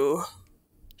do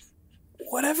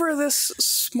whatever this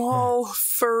small,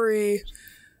 furry,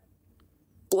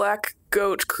 black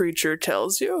goat creature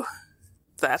tells you?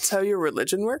 That's how your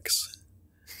religion works?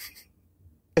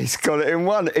 He's got it in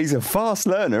one. He's a fast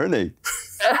learner, isn't he?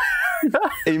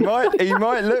 he might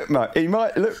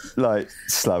look like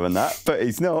slow in that, but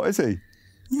he's not, is he?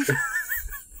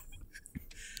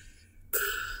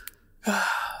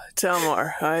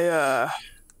 Talmor, I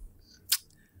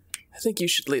think you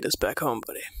should lead us back home,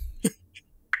 buddy.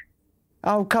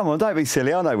 Oh, come on, don't be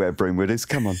silly. I know where Broomwood is.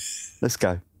 Come on, let's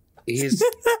go. He's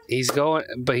going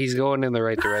in the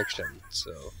right direction.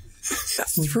 So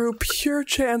through pure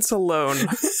chance alone,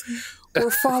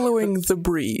 we're following the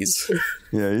breeze.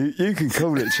 Yeah, you can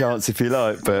call it chance if you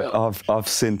like, but I've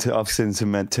seen too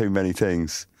many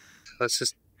things. let's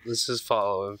just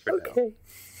follow him for now.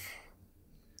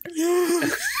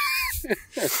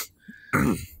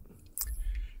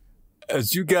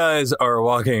 As you guys are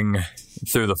walking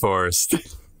through the forest,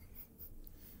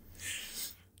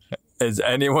 is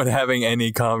anyone having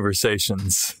any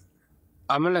conversations?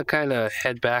 I'm gonna kind of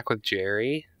head back with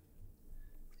Jerry.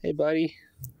 Hey, buddy.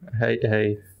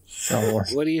 Hey. Oh,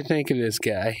 What do you think of this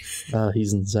guy?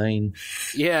 he's insane.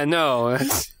 Yeah, no.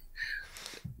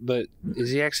 But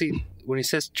is he actually, when he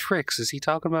says tricks, is he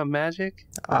talking about magic?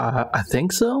 I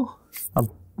think so. I'm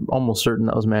almost certain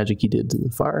that was magic he did to the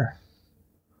fire.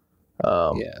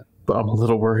 Yeah. But I'm a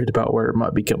little worried about where it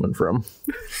might be coming from.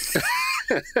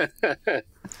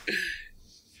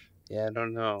 Yeah, I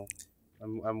don't know.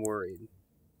 I'm worried.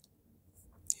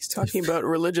 He's talking about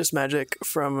religious magic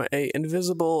from a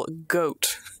invisible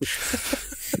goat.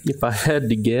 If I had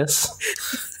to guess,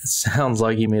 it sounds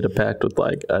like he made a pact with,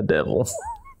 like, a devil.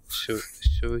 Should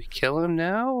we kill him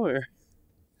now, or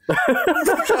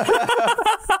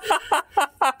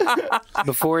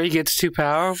before he gets too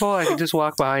powerful? I can just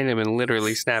walk behind him and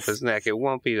literally snap his neck. It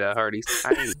won't be that hard. He's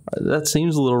tiny. That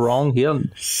seems a little wrong. He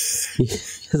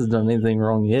hasn't done anything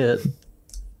wrong yet.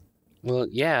 Well,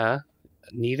 yeah.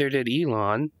 Neither did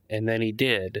Elon, and then he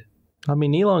did. I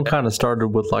mean, Elon kind of started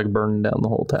with, like, burning down the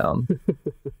whole town.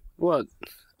 Well,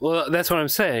 that's what I'm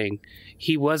saying.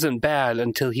 He wasn't bad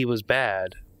until he was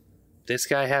bad. This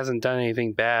guy hasn't done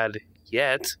anything bad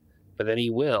yet, but then he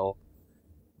will.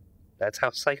 That's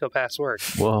how psychopaths work.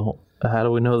 Well, how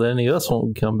do we know that any of us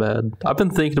won't become bad? I've been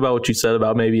thinking about what you said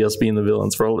about maybe us being the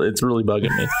villains it's really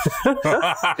bugging me.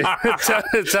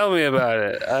 Tell me about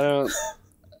it.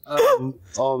 I'm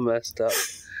all messed up.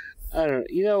 I don't.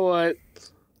 You know what?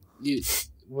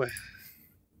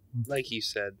 Like you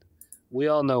said, we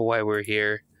all know why we're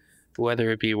here,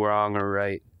 whether it be wrong or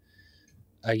right.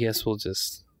 I guess we'll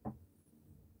just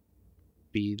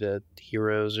be the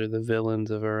heroes or the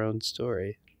villains of our own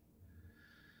story.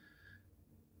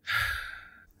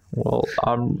 Well,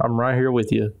 I'm right here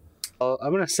with you.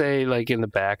 I'm gonna say like in the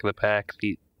back of the pack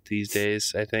these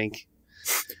days. I think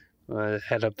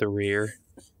head up the rear,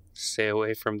 stay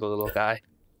away from the little guy.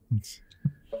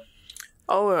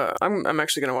 I'm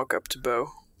actually gonna walk up to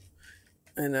Bo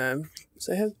and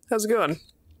say, how's it going?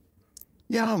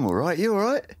 Yeah, I'm all right. You all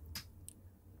right?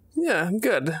 Yeah, I'm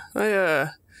good. I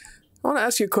want to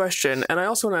ask you a question, and I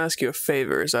also want to ask you a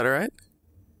favor. Is that all right?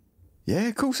 Yeah,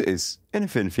 of course it is.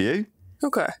 Anything for you.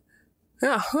 Okay.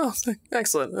 Yeah, well,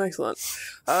 excellent.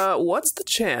 What's the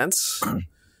chance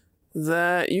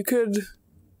that you could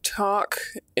talk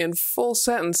in full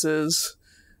sentences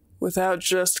without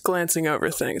just glancing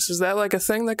over things? Is that like a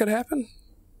thing that could happen?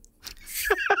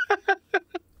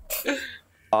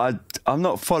 I'm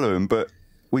not following, but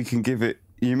we can give it.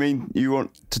 You mean you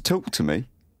want to talk to me?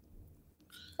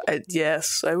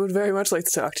 Yes, I would very much like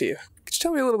to talk to you. Could you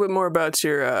tell me a little bit more about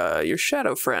your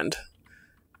shadow friend?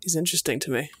 He's interesting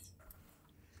to me.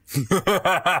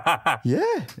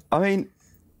 Yeah, I mean,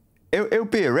 he'll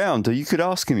be around, or you could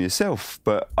ask him yourself.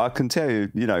 But I can tell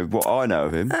you, what I know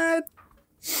of him. I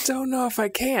don't know if I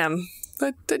can.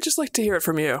 I'd just like to hear it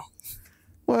from you.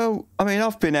 Well, I mean,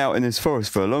 I've been out in this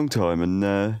forest for a long time, and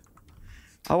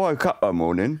I woke up one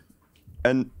morning,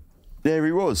 and there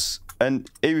he was. And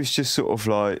he was just sort of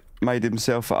like made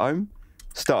himself at home,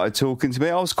 started talking to me.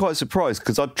 I was quite surprised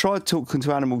because I'd tried talking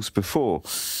to animals before,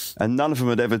 and none of them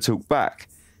had ever talked back.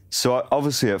 So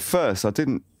obviously at first I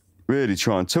didn't really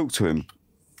try and talk to him.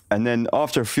 And then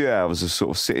after a few hours of sort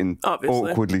of sitting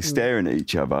awkwardly staring at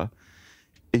each other,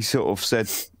 he sort of said,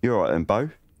 "You're all right then,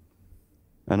 Bo."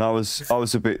 And I was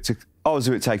a bit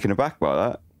taken aback by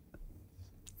that.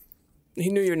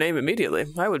 He knew your name immediately.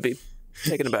 I would be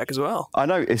taken aback as well. I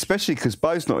know, especially because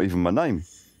Bo's not even my name.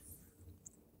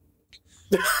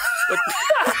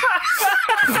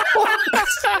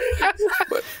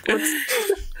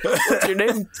 What's your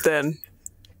name then?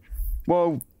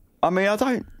 Well, I mean, I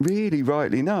don't really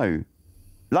rightly know.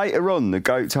 Later on, the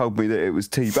goat told me that it was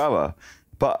T-Boa,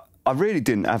 but I really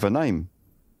didn't have a name.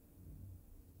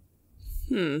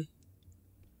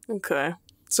 Okay.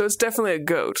 So it's definitely a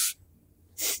goat.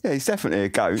 Yeah, he's definitely a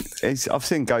goat. I've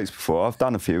seen goats before. I've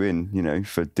done a few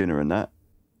for dinner and that.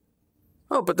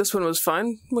 Oh, but this one was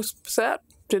fine with that?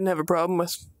 Didn't have a problem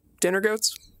with dinner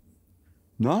goats?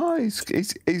 No, he's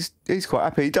quite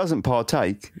happy. He doesn't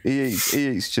partake. He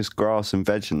eats just grass and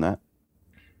veg and that.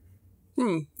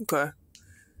 Okay.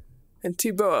 And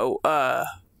T-Boa,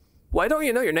 why don't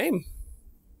you know your name?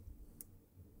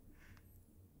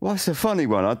 Well, it's a funny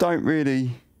one.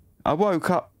 I woke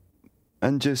up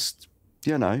and just,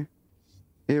 here I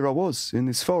was in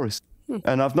this forest.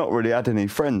 And I've not really had any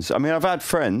friends. I mean, I've had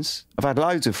friends. I've had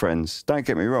loads of friends. Don't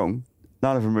get me wrong.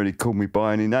 None of them really called me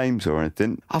by any names or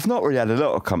anything. I've not really had a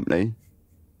lot of company.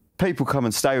 People come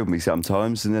and stay with me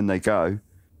sometimes and then they go.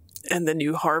 And then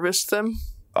you harvest them?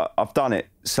 I've done it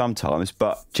sometimes,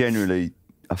 but generally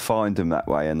I find them that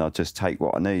way and I just take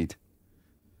what I need.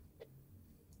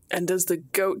 And does the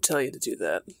goat tell you to do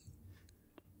that?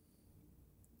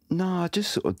 No, I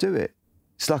just sort of do it.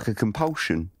 It's like a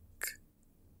compulsion.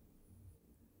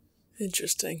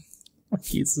 Interesting.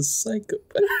 He's a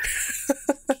psychopath.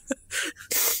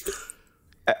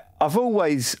 I've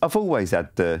always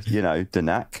had the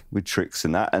knack with tricks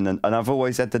and that, and I've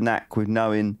always had the knack with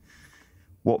knowing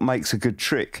what makes a good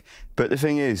trick. But the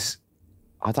thing is,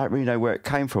 I don't really know where it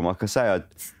came from. Like I say,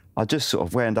 I just sort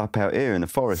of wound up out here in the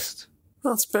forest.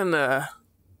 Well, it's been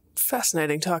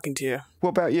fascinating talking to you. What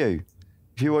about you?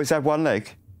 Have you always had one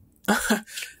leg?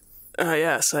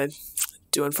 Yes, I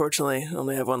do unfortunately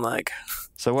only have one leg.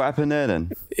 So what happened there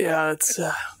then? Yeah, it's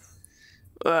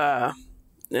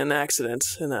an accident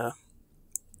in a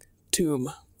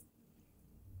tomb.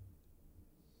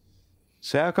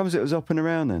 So how comes it was up and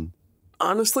around then?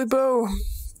 Honestly, Bo,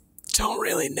 don't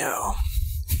really know.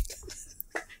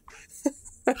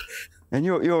 And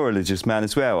you're a religious man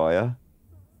as well, are you?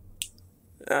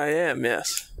 I am,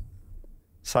 yes.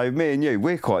 So me and you,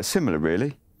 we're quite similar,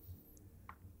 really.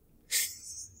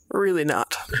 Really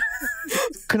not.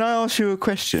 Can I ask you a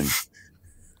question?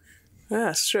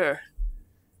 Yeah, sure.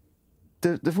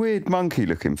 The weird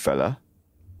monkey-looking fella.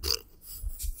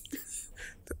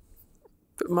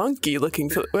 The monkey-looking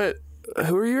fella. Wait,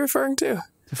 who are you referring to?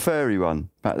 The furry one,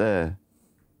 back there.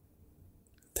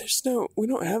 We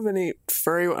don't have any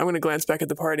furry. I'm going to glance back at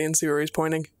the party and see where he's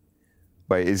pointing.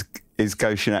 Wait, is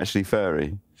Goshen actually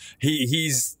furry?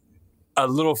 He's a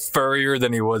little furrier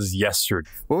than he was yesterday.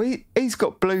 Well, he's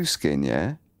got blue skin,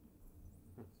 yeah?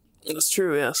 That's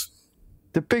true, yes.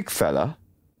 The big fella,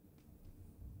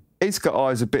 he's got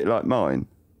eyes a bit like mine.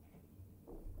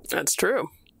 That's true.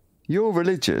 You're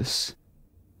religious.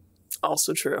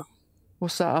 Also true.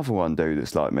 What's that other one do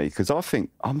that's like me? Because I think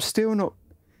I'm still not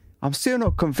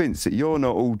convinced that you're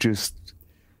not all just.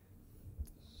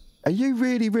 Are you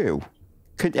really real?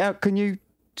 Can you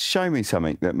show me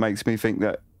something that makes me think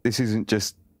that this isn't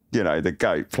just, the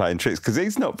goat playing tricks? Because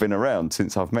he's not been around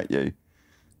since I've met you,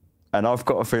 and I've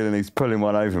got a feeling he's pulling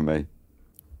one over me.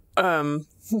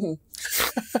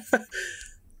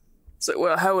 So,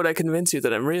 well, how would I convince you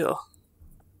that I'm real?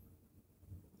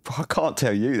 I can't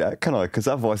tell you that, can I? Because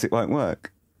otherwise it won't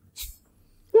work.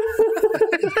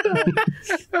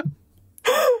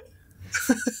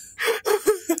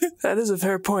 That is a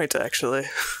fair point, actually.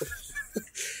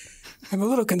 I'm a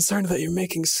little concerned that you're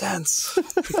making sense.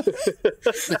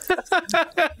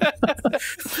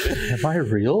 Am I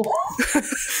real?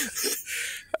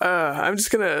 I'm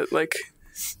just gonna,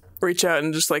 reach out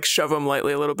and just, shove him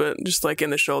lightly a little bit, just, in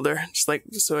the shoulder. Just,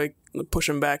 so I push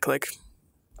him back,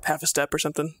 half a step or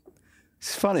something.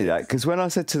 It's funny that, because when I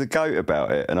said to the goat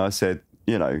about it, and I said,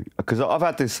 because I've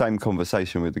had this same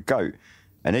conversation with the goat,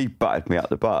 and he butted me up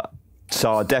the butt.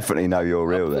 So I definitely know you're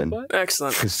real then.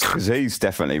 Excellent. Because he's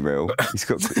definitely real. He's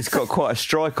got quite a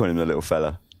strike on him, the little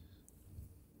fella.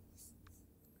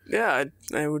 Yeah,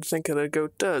 I would think that a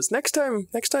goat does. Next time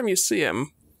you see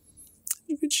him,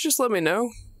 you could just let me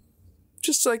know.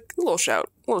 Just a little shout.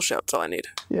 A little shout's all I need.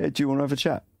 Yeah, do you want to have a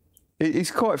chat?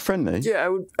 He's quite friendly. Yeah,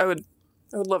 I would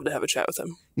love to have a chat with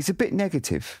him. He's a bit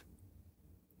negative.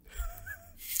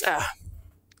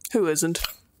 Who isn't?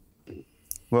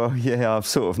 Well, yeah, I've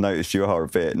sort of noticed you are a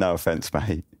bit. No offence,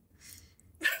 mate.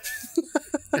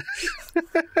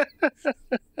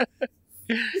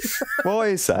 Why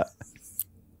is that?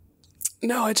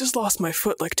 No, I just lost my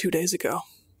foot 2 days ago.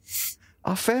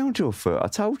 I found your foot. I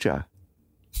told you.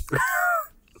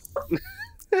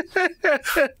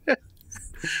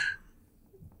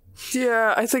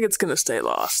 Yeah, I think it's going to stay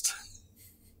lost.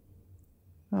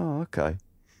 Oh, okay.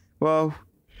 Well,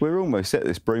 we're almost at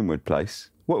this Runewood place.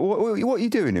 What are you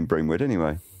doing in Runewood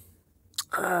anyway?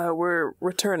 We're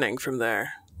returning from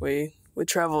there. We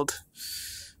traveled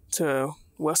to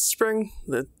West Spring,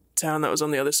 the town that was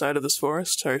on the other side of this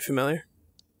forest. Are you familiar?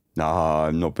 No,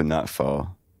 I've not been that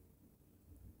far.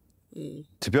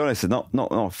 To be honest, I'm not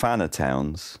a fan of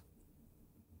towns.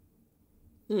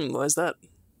 Why is that?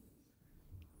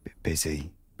 Bit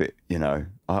busy,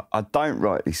 I don't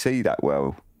rightly see that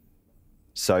well.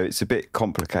 So it's a bit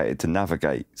complicated to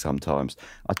navigate sometimes.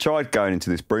 I tried going into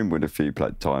this Runewood a few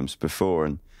times before,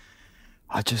 and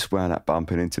I just wound up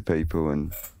bumping into people,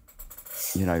 and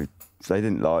they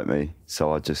didn't like me.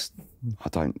 So I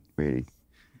don't really.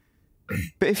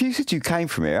 But if you said you came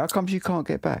from here, how come you can't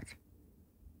get back?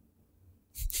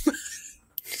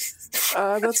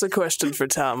 That's a question for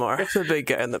Talmor, the big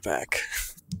guy in the back.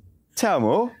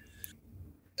 Talmor?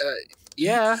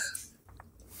 Yeah.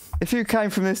 If you came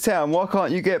from this town, why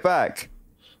can't you get back?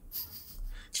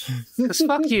 Because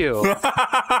fuck you.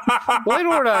 What did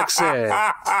Ordok say?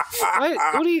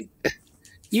 What do you...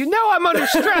 You know I'm under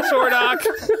stress, Ordok!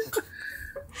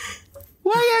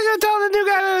 Why are you gonna tell the new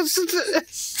guy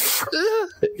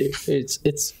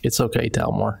It's okay,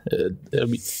 Talmor.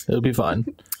 It'll be fine.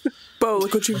 Bo,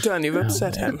 look what you've done. You've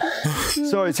upset him.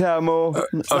 Sorry, Talmor.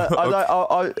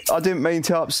 I didn't mean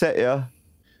to upset you.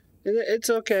 It's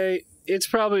okay. It's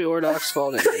probably Ordok's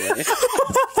fault anyway.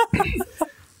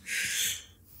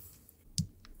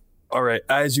 All right,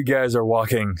 as you guys are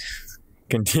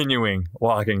continuing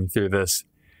walking through this,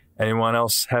 anyone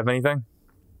else have anything?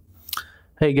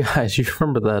 Hey guys, you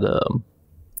remember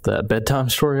that bedtime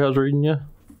story I was reading you?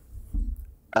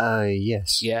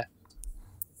 Yes. Yeah.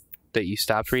 That you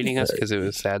stopped reading us because it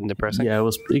was sad and depressing? Yeah,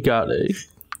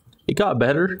 it got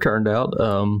better, turned out.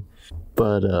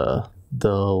 But the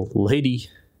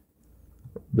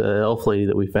elf lady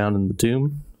that we found in the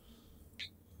tomb,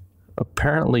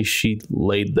 apparently she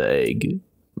laid the egg,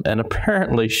 and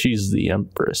apparently she's the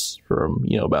Empress from,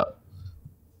 about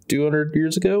 200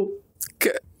 years ago.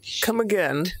 Come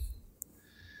again.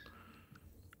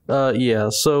 Yeah,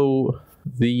 so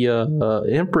the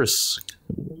Empress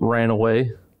ran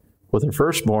away with her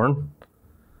firstborn,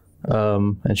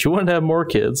 and she wanted to have more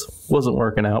kids. Wasn't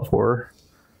working out for her.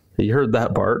 You heard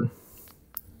that part.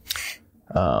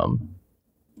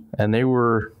 And they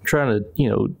were trying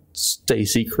to, stay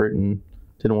secret and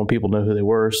didn't want people to know who they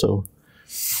were, so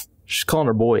she's calling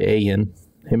her boy Ayan.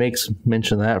 He makes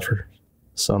mention of that for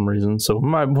some reason, so we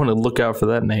might want to look out for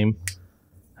that name.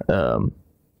 And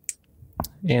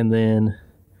then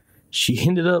she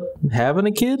ended up having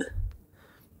a kid,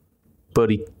 but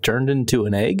he turned into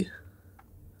an egg.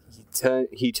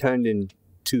 He turned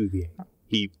into the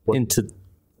egg. Into,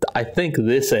 I think,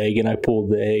 this egg, and I pulled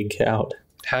the egg out.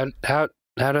 How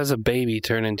How does a baby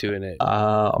turn into an egg?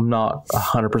 I'm not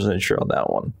 100% sure on that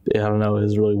one. Yeah, I don't know. It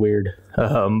was really weird.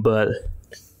 But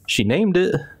she named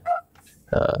it.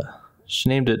 She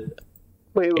named it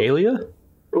Wait, Alia.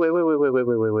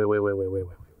 wait.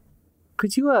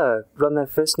 Could you run that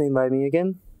first name by me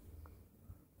again?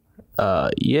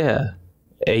 Yeah.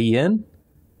 A-N?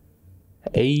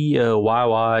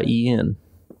 A-Y-Y-E-N.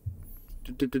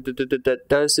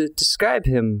 Does it describe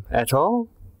him at all?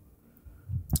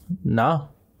 No.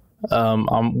 I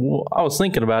was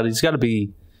thinking about it. He's got to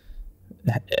be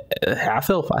half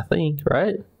elf, I think,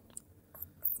 right?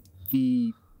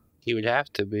 The He would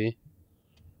have to be.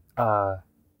 the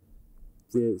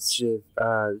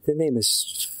name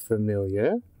is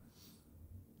familiar.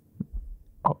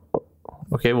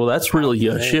 Okay, well, that's really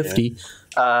shifty.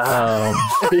 I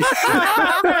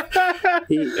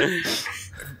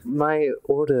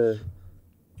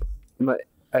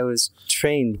was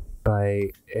trained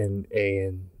by an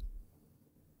AN.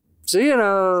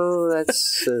 So,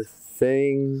 that's a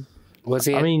thing. Was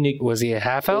he? Was he a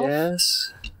half elf?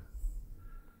 Yes.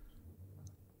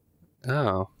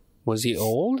 Oh, was he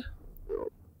old?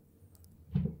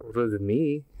 Older than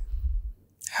me.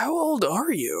 How old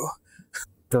are you?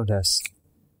 Don't ask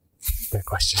that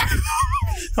question.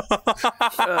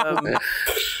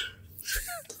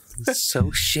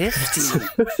 So shifty.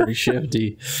 Pretty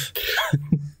shifty.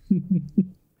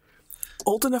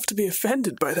 Old enough to be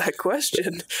offended by that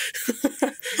question.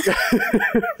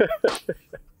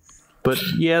 But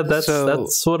yeah, that's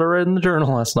what I read in the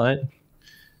journal last night.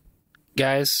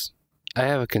 Guys, I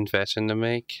have a confession to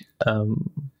make.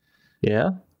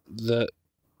 Yeah? The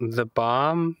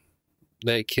bomb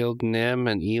that killed Nim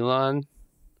and Elon,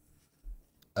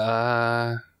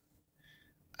 I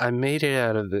made it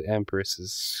out of the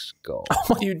Empress's skull.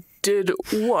 You did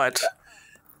what?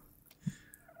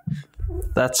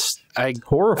 That's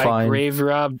horrifying.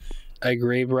 I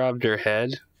grave robbed her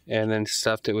head and then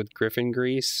stuffed it with griffin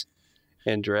grease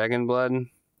and dragon blood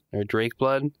or drake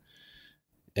blood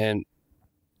and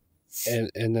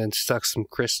then stuck some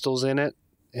crystals in it,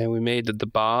 and we made the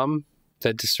bomb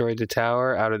that destroyed the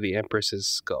tower out of the Empress's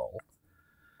skull.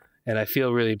 And I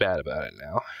feel really bad about it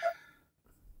now.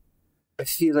 I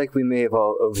feel like we may have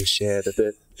all overshared a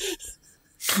bit.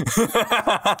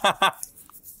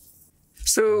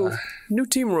 So, new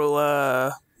team rule,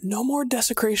 no more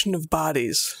desecration of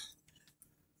bodies.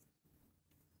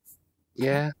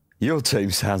 Yeah. Your team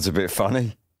sounds a bit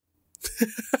funny.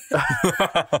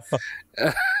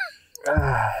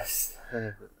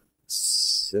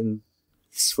 Since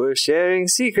we're sharing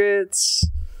secrets,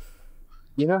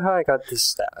 you know how I got this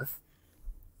staff?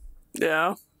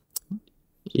 Yeah.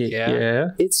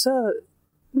 Yeah. It's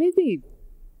made me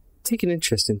take an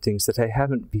interest in things that I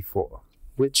haven't before,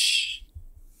 which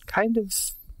kind of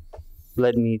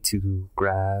led me to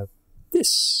grab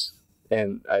this.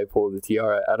 And I pulled the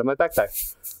tiara out of my backpack.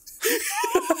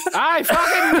 I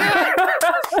fucking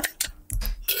knew it!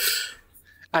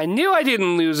 I knew I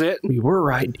didn't lose it. We were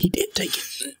right. He did take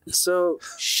it. So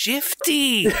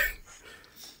Shifty.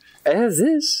 as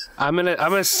is, I'm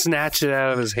gonna snatch it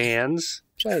out of his hands.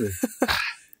 shiny.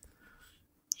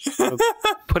 I'm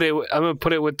gonna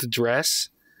put it with the dress.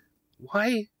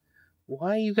 Why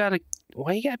you gotta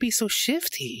be so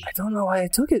shifty? I don't know why I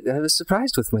took it. I was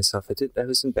surprised with myself. I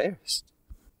was embarrassed.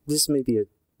 This may be a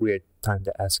weird time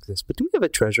to ask this, but do we have a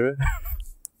treasurer?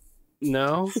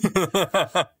 No.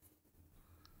 I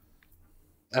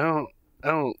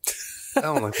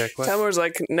don't like that question. Tamar's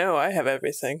like, no, I have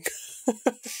everything.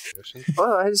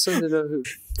 Well, I just wanted to know who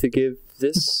to give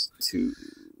this to.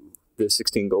 The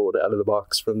 16 gold out of the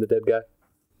box from the dead guy.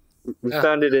 We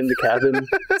found it in the cabin,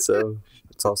 so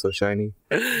it's also shiny.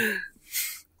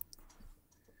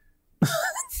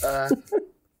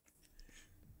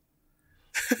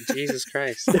 Jesus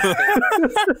Christ.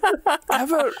 How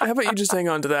about you just hang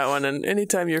on to that one, and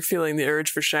anytime you're feeling the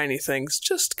urge for shiny things,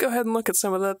 just go ahead and look at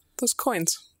some of those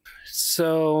coins.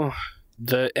 So,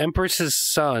 the Empress's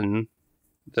son,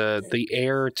 the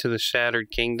heir to the Shattered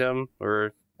Kingdom,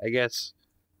 or I guess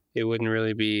it wouldn't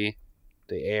really be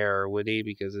the heir, would he?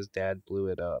 Because his dad blew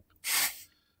it up.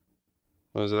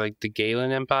 Was it like the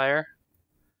Galen Empire?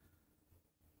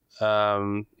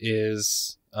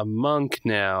 Is a monk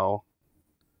now.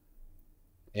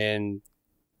 And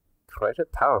Quite a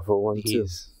powerful one, too.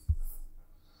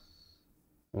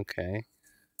 Okay.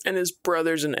 And his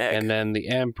brother's an egg. And then the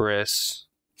Empress.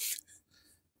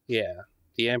 Yeah.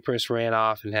 The Empress ran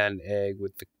off and had an egg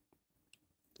with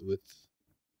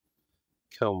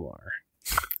Komar.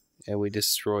 And we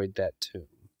destroyed that tomb.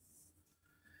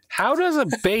 How does a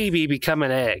baby become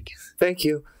an egg? Thank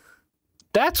you.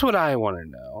 That's what I want to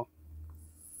know.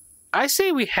 I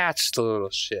say we hatched the little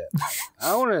shit.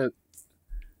 I want to.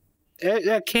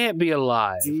 That can't be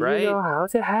alive, Do you right? know how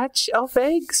to hatch elf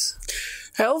eggs?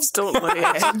 Elves don't lay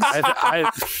eggs.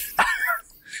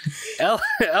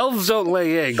 Elves don't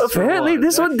lay eggs. Apparently,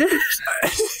 this one did.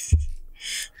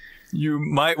 You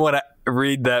might want to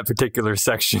read that particular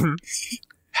section.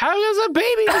 How does a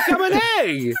baby become an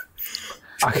egg?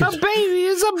 A baby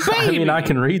is a baby. I mean, I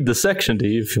can read the section to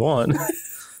you if you want.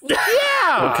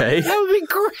 Yeah. Okay. That would be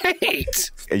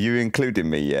great. Are you including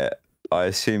me yet? I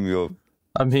assume you're.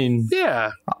 I mean,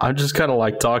 Yeah. I'm just kind of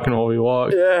like talking while we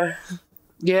walk. Yeah.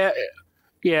 Yeah.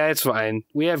 Yeah, it's fine.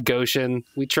 We have Goshen.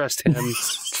 We trust him.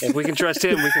 If we can trust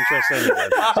him, we can trust anybody.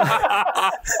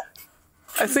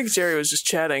 I think Jerry was just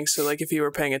chatting, so like if you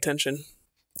were paying attention.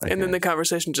 Okay. And then the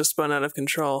conversation just spun out of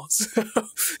control. So.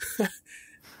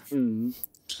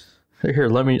 Here,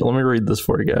 let me read this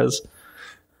for you guys.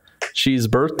 She's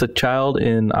birthed a child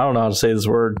in, I don't know how to say this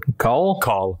word, caul?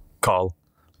 Call.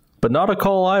 But not a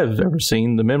caul I've ever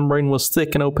seen. The membrane was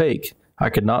thick and opaque. I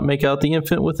could not make out the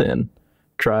infant within.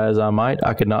 Try as I might,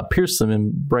 I could not pierce the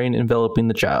membrane enveloping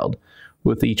the child.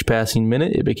 With each passing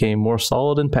minute, it became more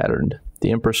solid and patterned.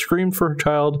 The Empress screamed for her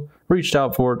child, reached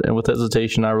out for it, and with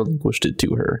hesitation I relinquished it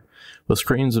to her. With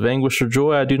screams of anguish or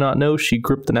joy I do not know, she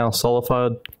gripped the now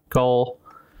solidified caul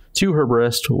to her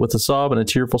breast. With a sob and a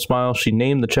tearful smile, she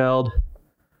named the child,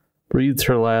 breathed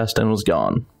her last, and was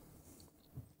gone.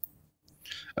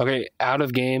 Okay, out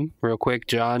of game, real quick,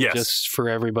 John, Yes. just for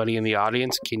everybody in the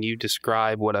audience, can you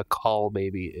describe what a caul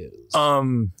baby is?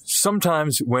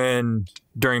 Sometimes when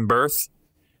during birth,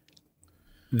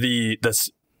 the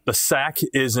sac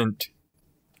isn't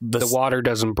The water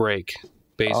doesn't break,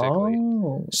 basically.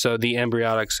 Oh. So the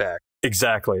embryonic sac.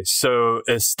 exactly. So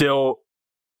it's still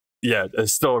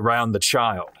around the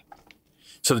child.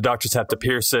 So the doctors have to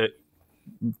pierce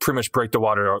pretty much break the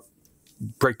water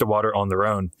on their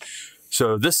own.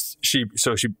 So she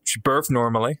birthed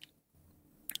normally,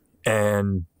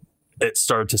 and it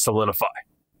started to solidify.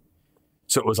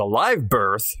 So it was a live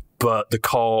birth, but the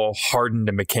caul hardened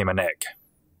and became an egg.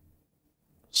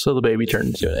 So the baby turned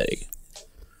into an egg.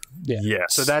 Yeah.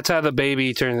 Yes. So that's how the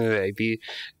baby turned into an egg. The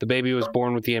baby was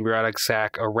born with the embryonic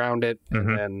sac around it,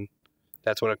 and then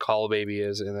that's what a caul baby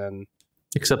is, and then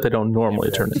Except they don't normally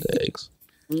turn into eggs.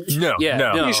 no.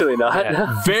 Usually not.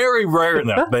 Yeah. Very rare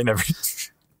though. They never.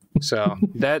 So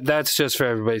that's just for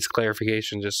everybody's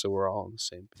clarification, just so we're all on the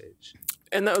same page.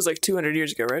 And that was like 200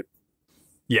 years ago, right?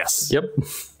 Yes. Yep.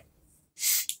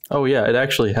 Oh yeah, it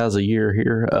actually has a year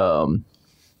here.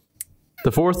 The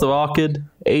 4th of Akkad,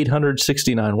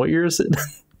 869. What year is it?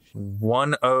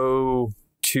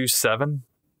 1027.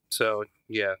 So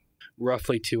yeah,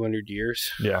 roughly 200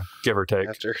 years Yeah, give or take.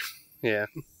 after. Yeah.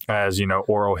 As you know,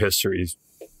 oral history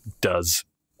does.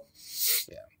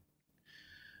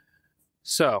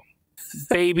 So,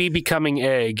 baby becoming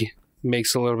egg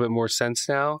makes a little bit more sense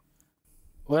now.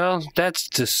 Well, that's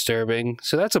disturbing.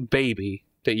 So that's a baby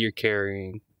that you're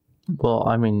carrying. Well,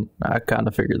 I mean, I kind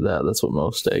of figured that. That's what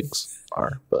most eggs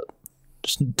are, but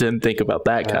just didn't think about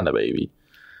that kind of baby.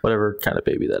 Whatever kind of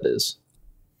baby that is.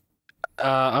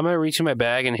 I'm going to reach in my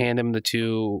bag and hand him the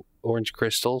 2 orange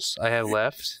crystals I have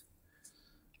left.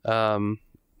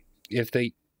 If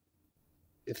they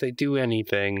do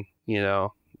anything,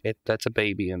 that's a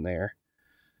baby in there.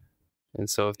 And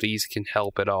so if these can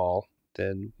help at all,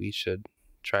 then we should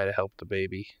try to help the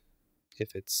baby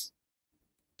if it's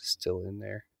still in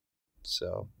there.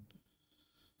 So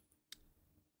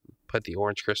put the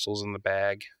orange crystals in the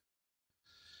bag.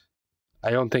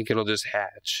 I don't think it'll just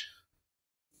hatch.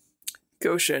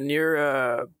 Goshen, you're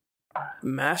a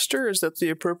master? Is that the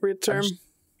appropriate term?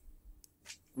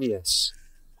 Yes.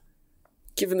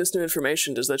 Given this new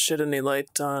information, does that shed any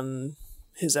light on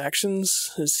his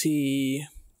actions? Is he...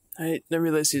 I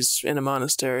realize he's in a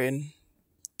monastery and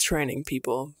training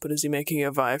people, but is he making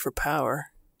a vie for power?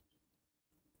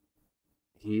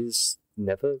 He's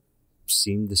never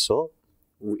seemed the sort.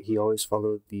 He always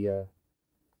followed the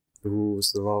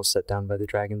rules, the laws set down by the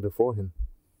dragon before him.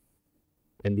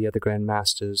 And the other Grand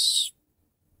Masters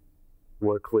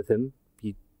worked with him.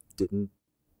 He didn't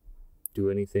do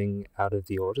anything out of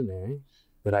the ordinary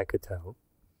that I could tell.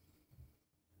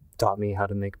 Taught me how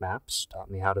to make maps, taught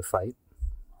me how to fight.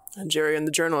 And Jerry, in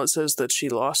the journal it says that she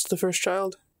lost the first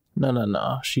child?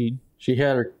 No. She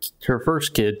had her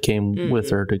first kid came with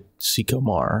her to seek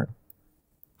Omar,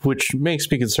 which makes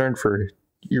me concerned for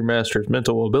your master's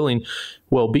mental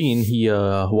well-being. He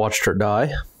watched her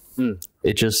die.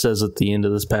 It just says at the end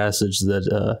of this passage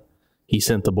that he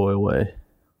sent the boy away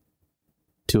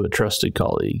to a trusted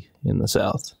colleague in the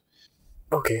south.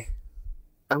 Okay.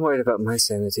 I'm worried about my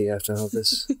sanity after all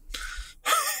this.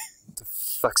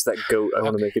 fucks that goat. I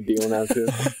want to make a deal now too.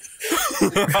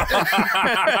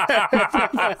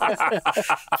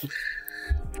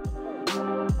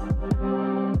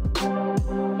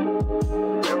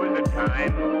 There was a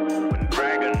time when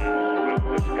dragons ruled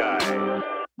the sky.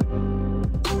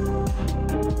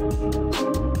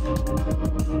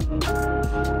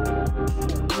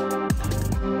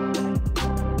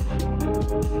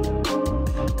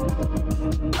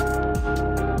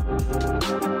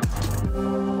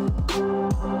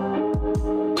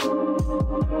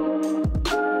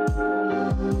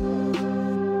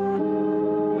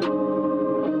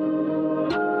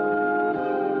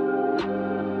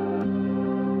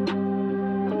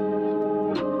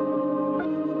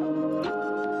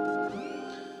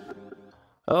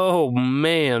 Oh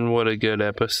man, what a good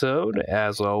episode.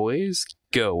 As always,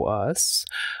 go us.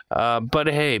 But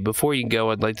hey, before you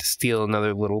go, I'd like to steal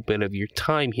another little bit of your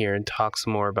time here and talk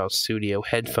some more about studio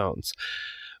headphones.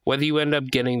 Whether you end up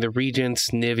getting the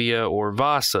Regents, Nivea, or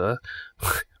Vasa,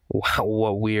 wow,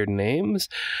 what weird names,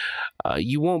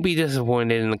 you won't be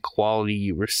disappointed in the quality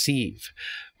you receive.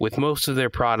 With most of their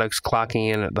products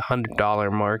clocking in at the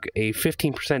 $100 mark, a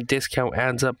 15% discount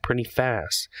adds up pretty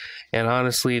fast. And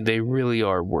honestly, they really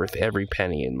are worth every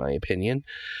penny in my opinion.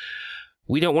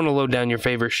 We don't want to load down your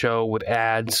favorite show with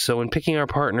ads, so in picking our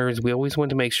partners, we always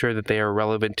want to make sure that they are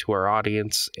relevant to our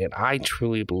audience, and I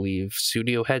truly believe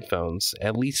studio headphones,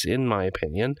 at least in my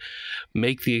opinion,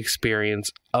 make the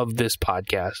experience of this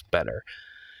podcast better.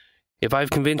 If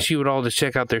I've convinced you at all to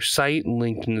check out their site,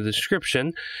 linked in the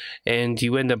description, and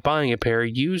you end up buying a pair,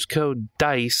 use code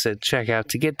DICE at checkout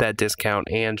to get that discount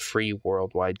and free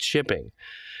worldwide shipping.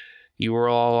 You are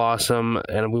all awesome,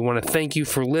 and we want to thank you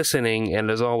for listening,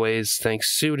 and as always,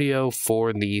 thanks Studio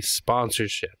for the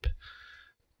sponsorship.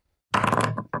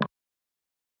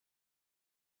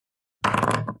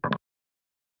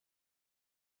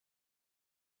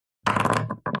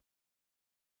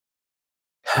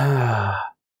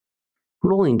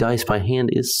 Rolling dice by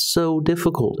hand is so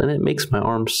difficult, and it makes my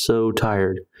arms so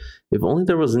tired. If only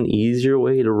there was an easier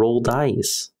way to roll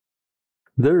dice.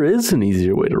 There is an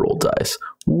easier way to roll dice,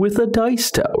 with a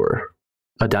dice tower.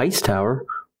 A dice tower?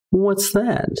 What's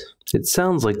that? It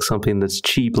sounds like something that's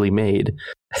cheaply made,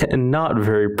 and not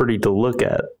very pretty to look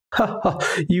at. Haha,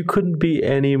 you couldn't be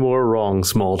any more wrong,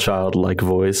 small childlike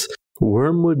voice.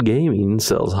 Wormwood Gaming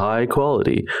sells high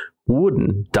quality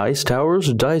wooden dice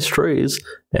towers, dice trays,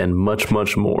 and much,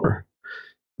 much more.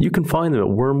 You can find them at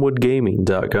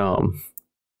wormwoodgaming.com.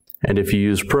 And if you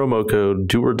use promo code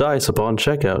DOORDICE upon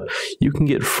checkout, you can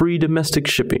get free domestic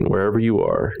shipping wherever you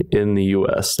are in the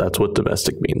US. That's what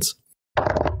domestic means.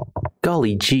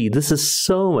 Golly gee, this is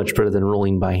so much better than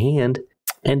rolling by hand.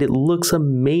 And it looks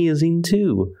amazing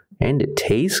too. And it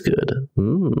tastes good.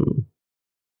 You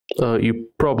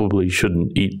probably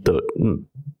shouldn't eat the...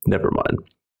 never mind.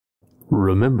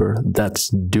 Remember, that's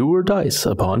Do or Dice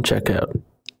upon checkout.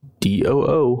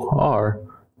 DOORDICE.